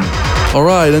Lagoon.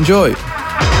 Alright, enjoy.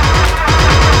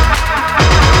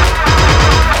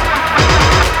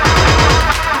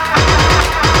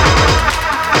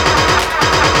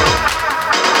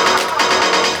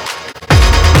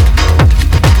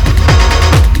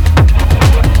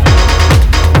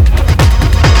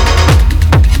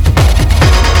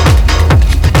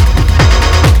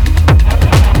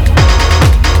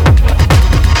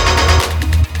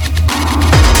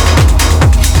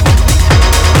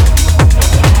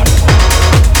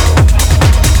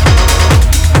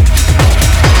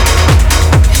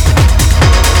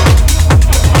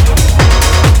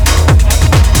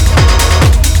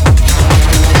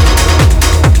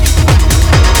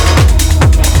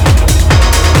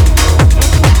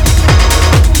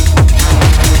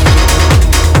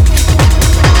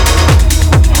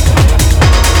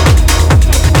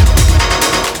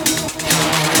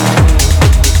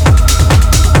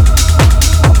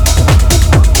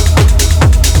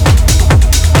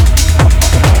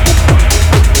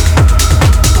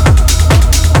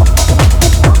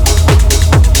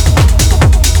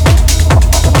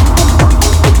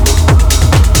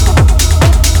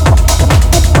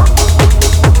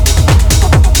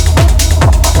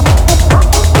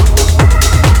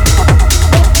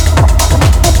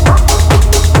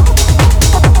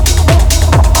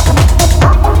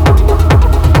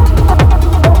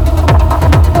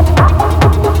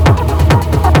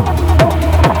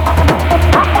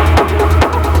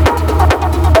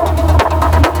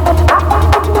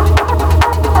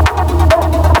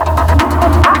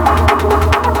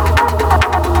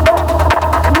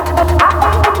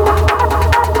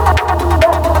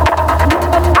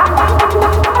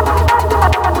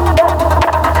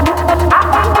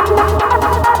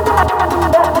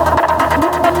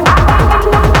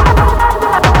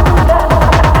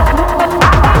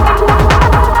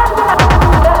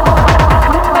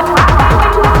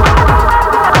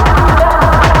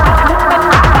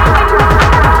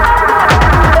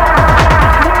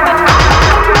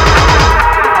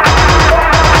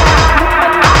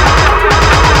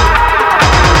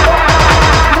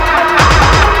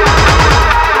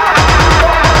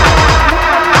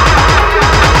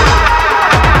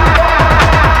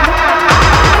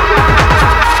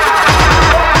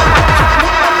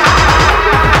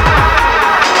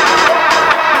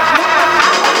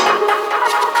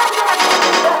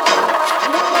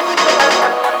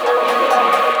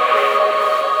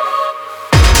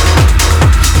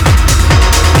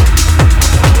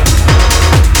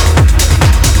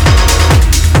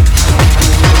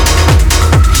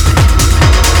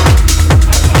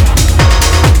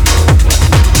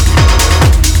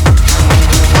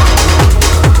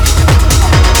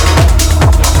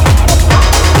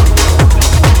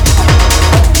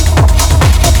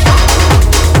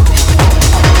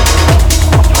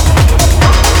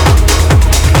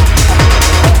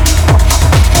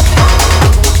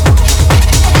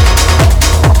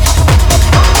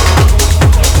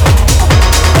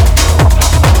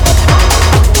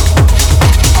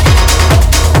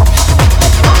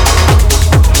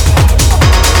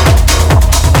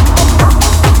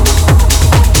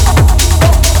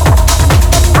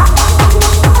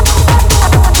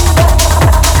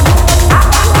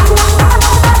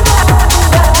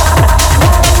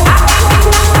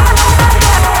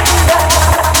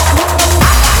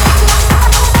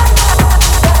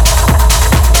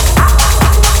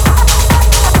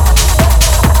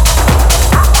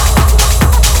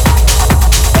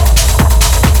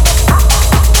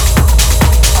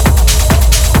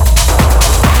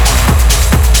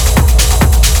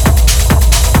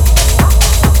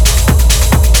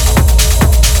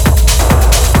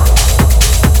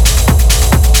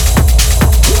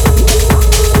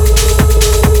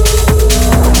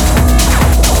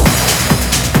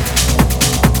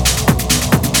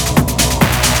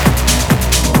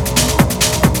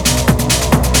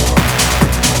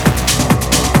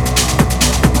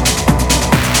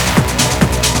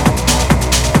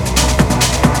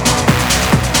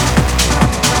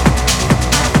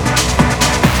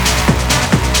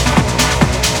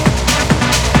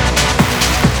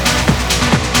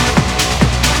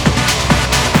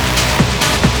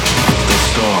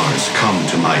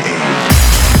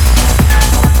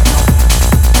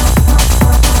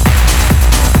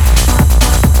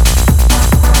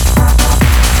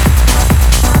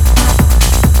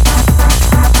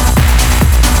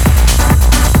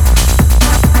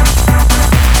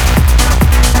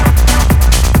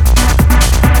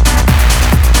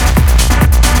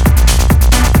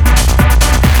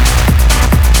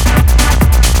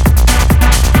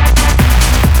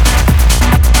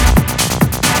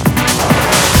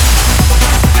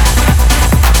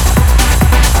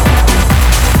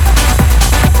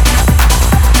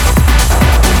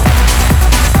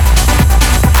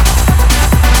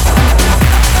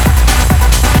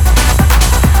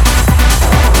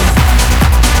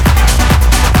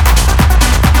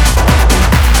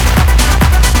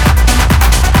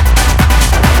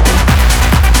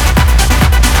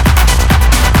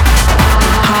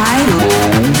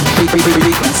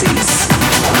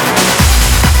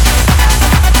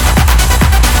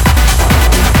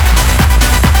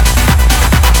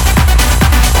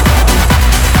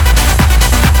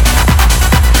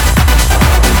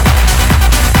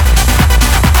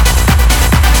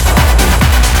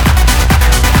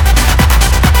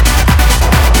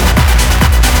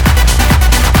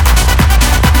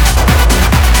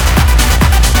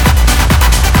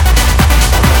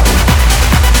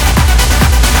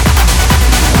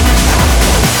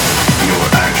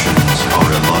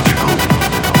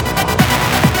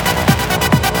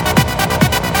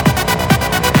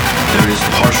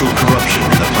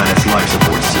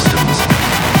 weapons,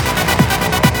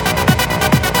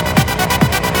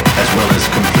 as well as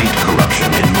complete corruption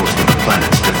in most of the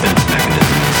planet's defense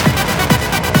mechanisms.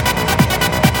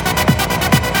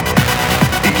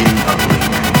 Begin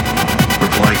uplink.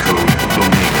 Reply code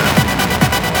Omega.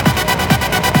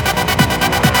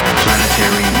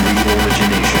 Planetary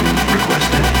re-origination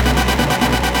requested.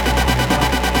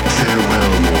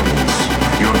 Farewell, mortals.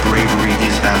 Your bravery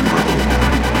is admirable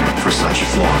for such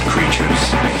flawed creatures.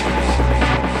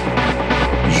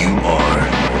 You are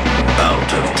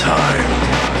out of time.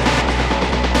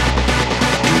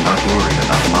 Do not worry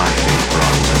about my fate,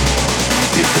 Bronson.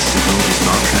 If the signal is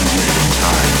not transmitted in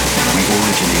time,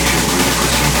 re-origination will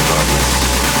proceed regardless.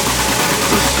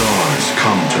 The stars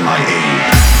come to my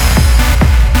aid.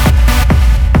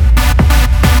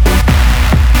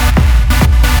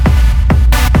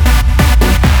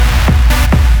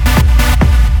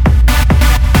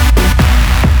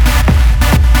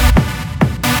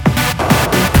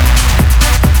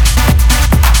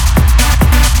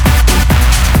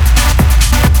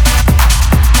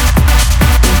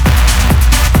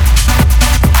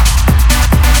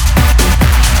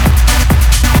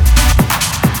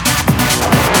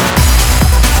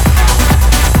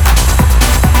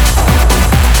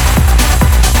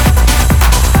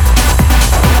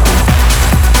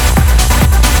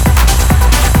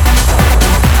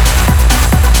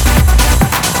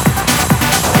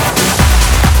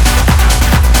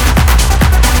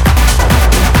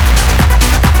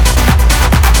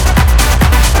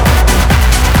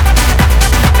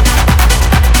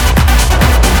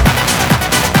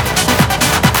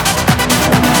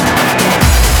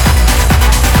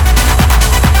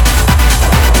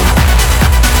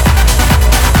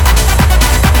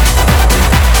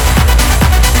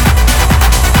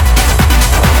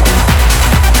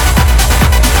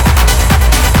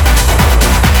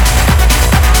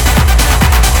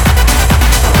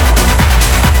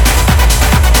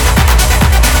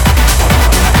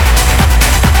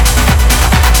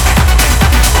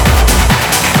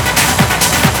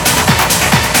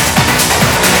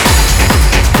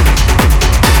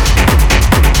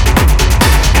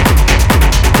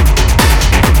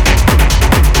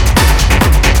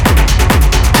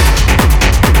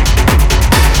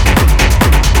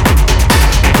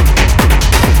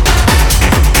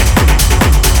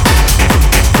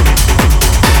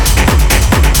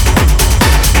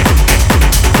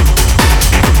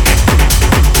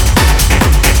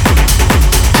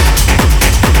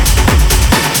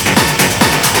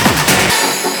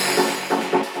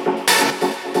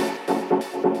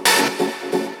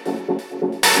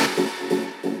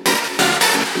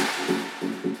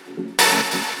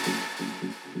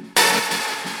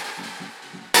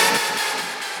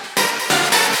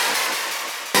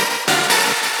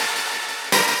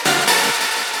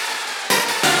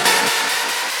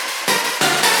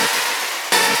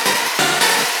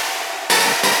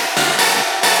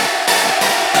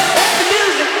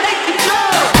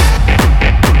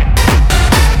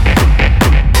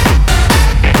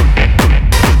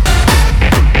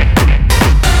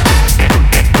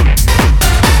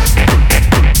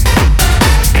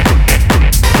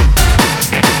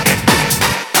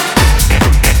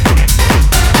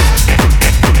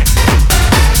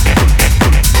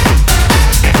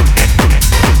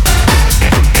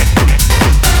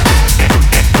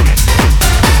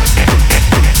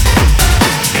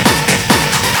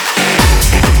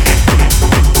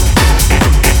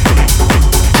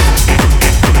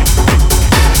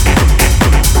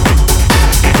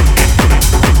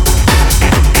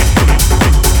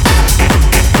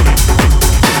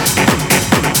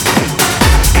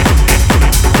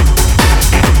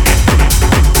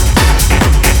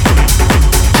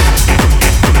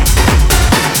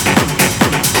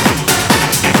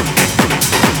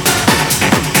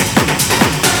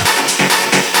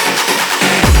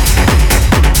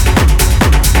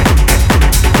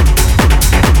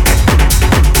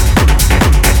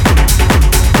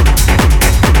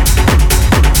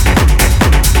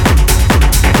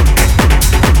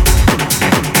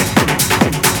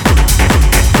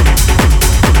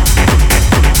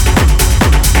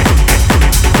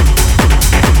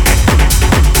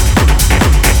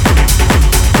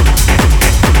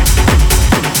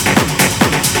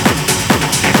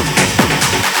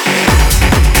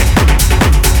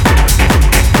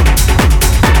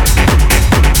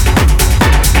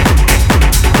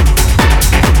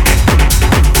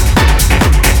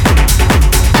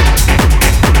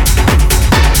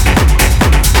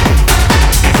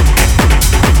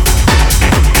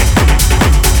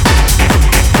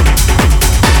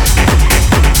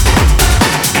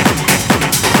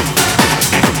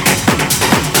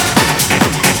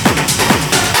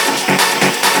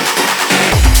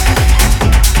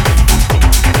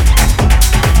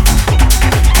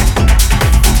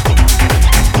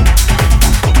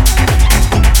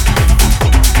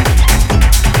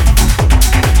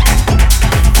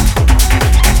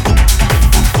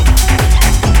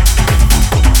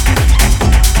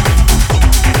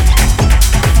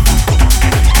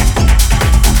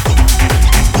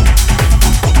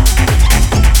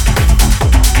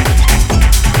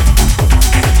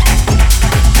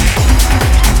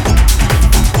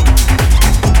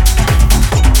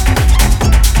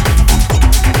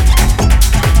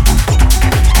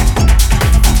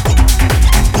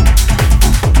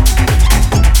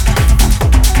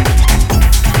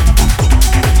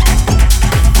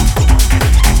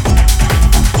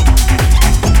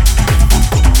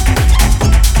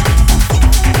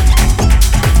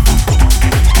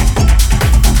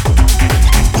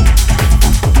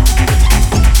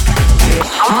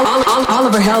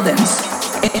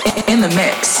 Heldens in the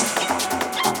mix.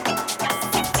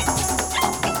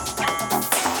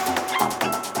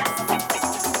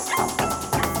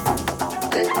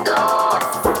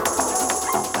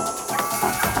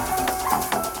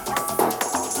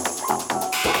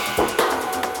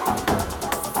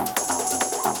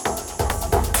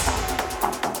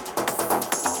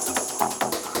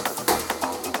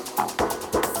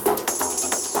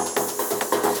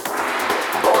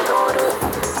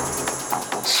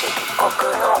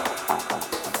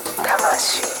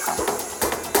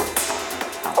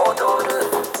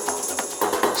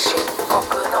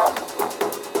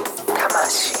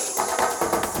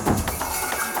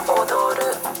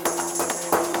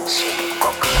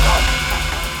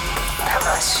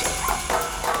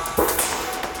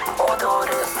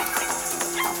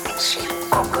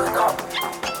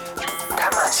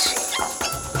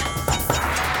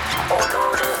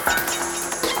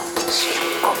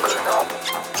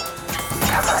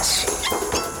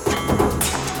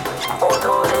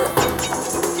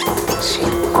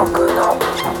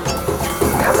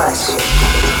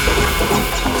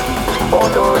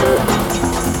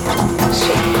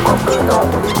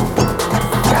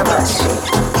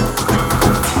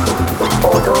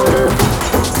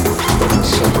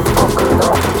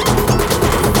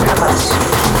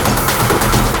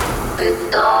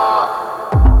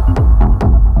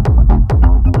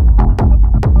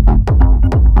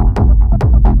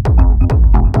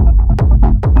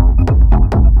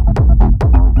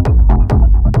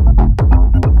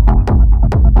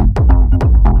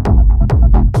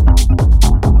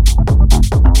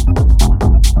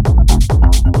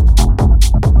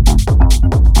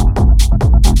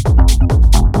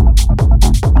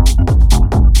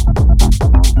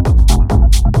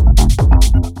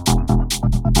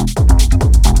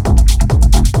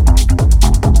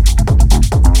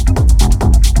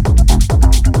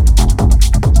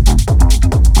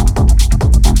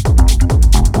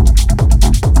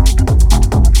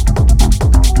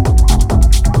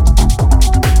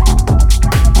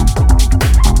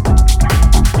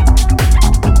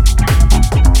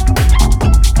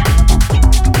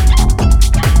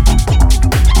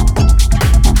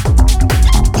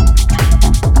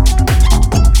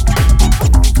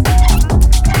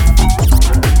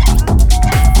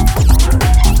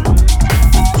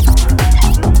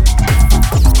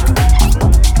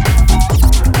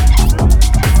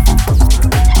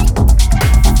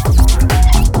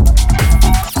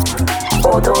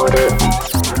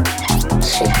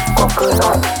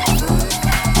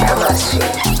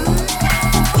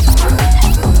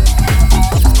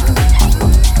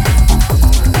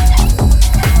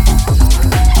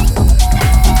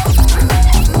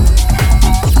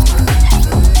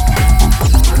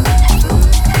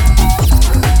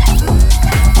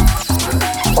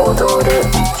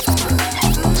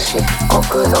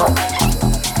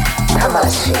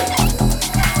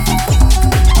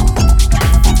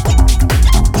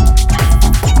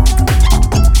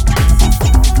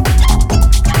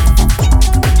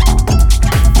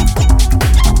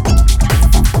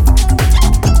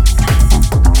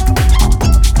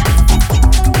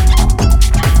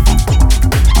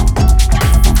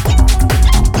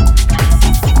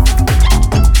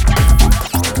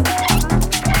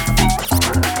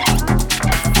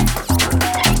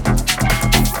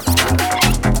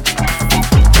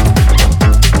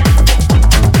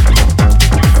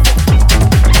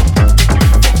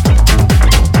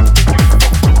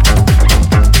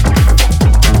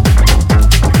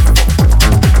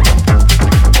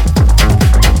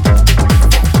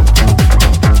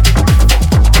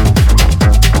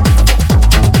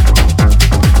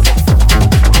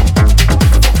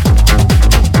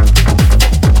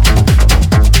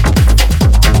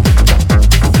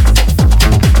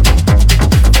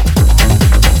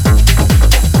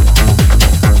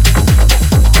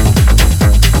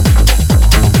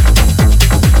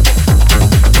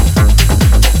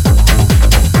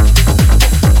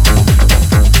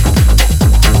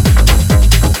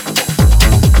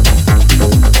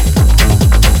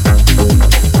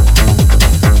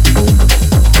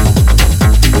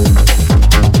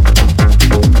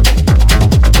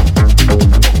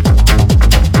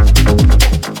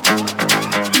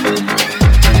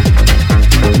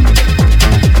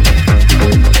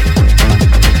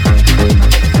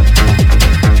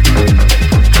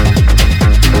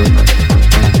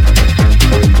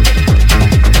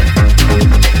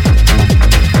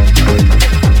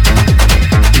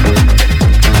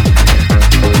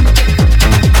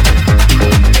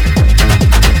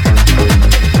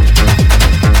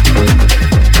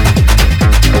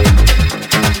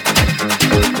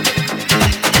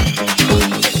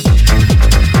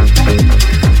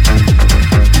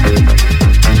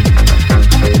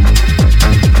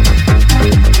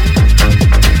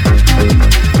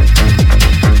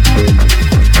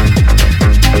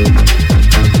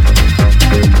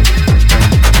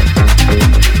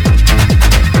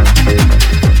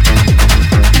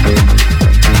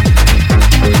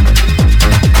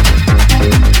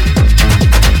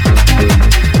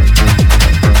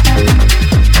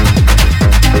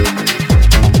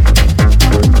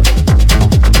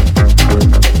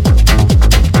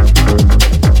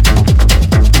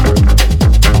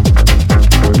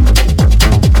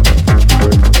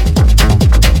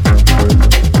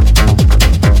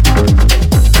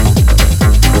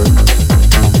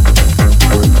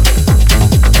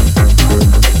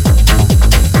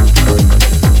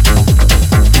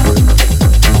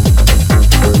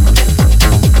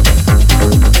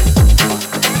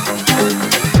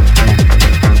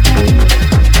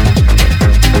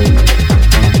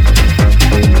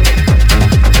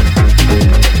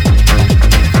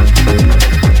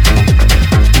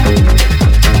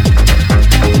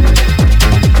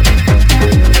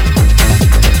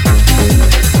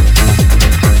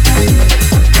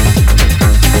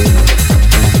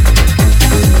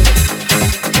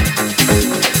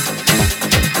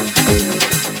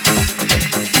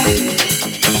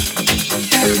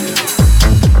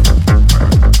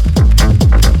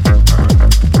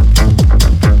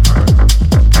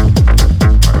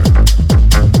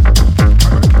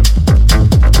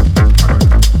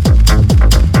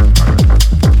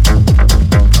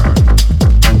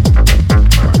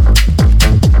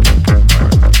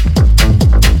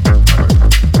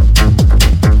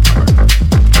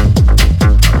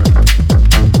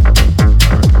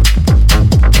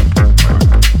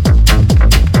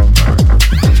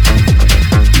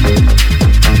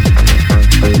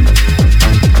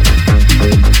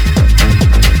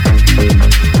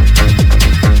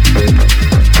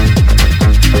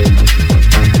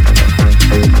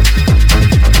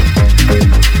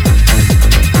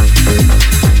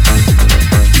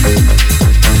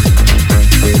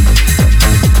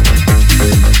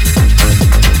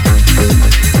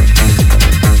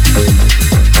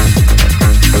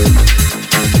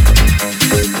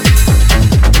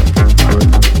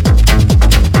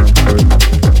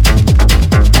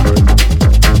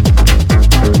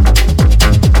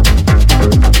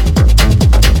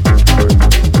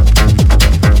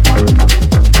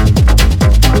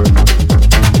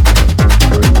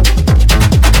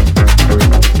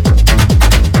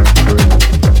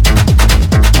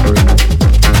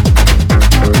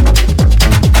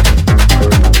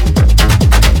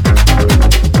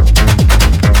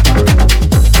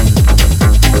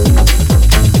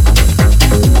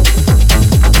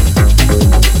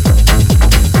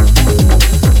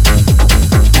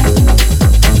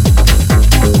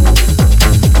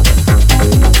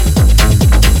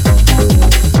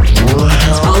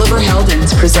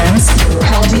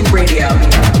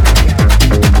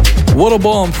 What a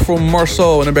Bomb from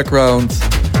Marcel in the background.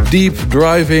 Deep,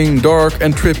 driving, dark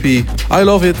and trippy. I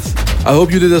love it. I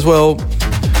hope you did as well.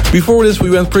 Before this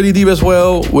we went pretty deep as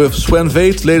well with Sven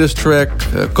Vate's latest track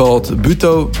called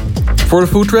Buto. For the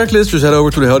full track list, just head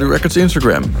over to the Heldeep Records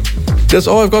Instagram. That's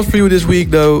all I've got for you this week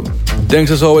though.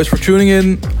 Thanks as always for tuning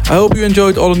in. I hope you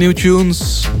enjoyed all the new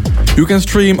tunes. You can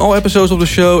stream all episodes of the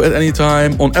show at any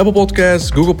time on Apple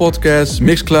Podcasts, Google Podcasts,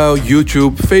 Mixcloud,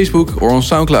 YouTube, Facebook or on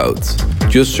SoundCloud.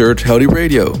 Just search Heldeep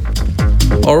Radio.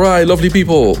 Alright, lovely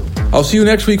people. I'll see you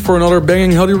next week for another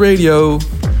banging Heldeep Radio.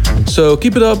 So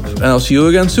keep it up and I'll see you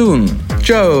again soon.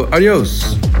 Ciao,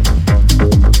 adios.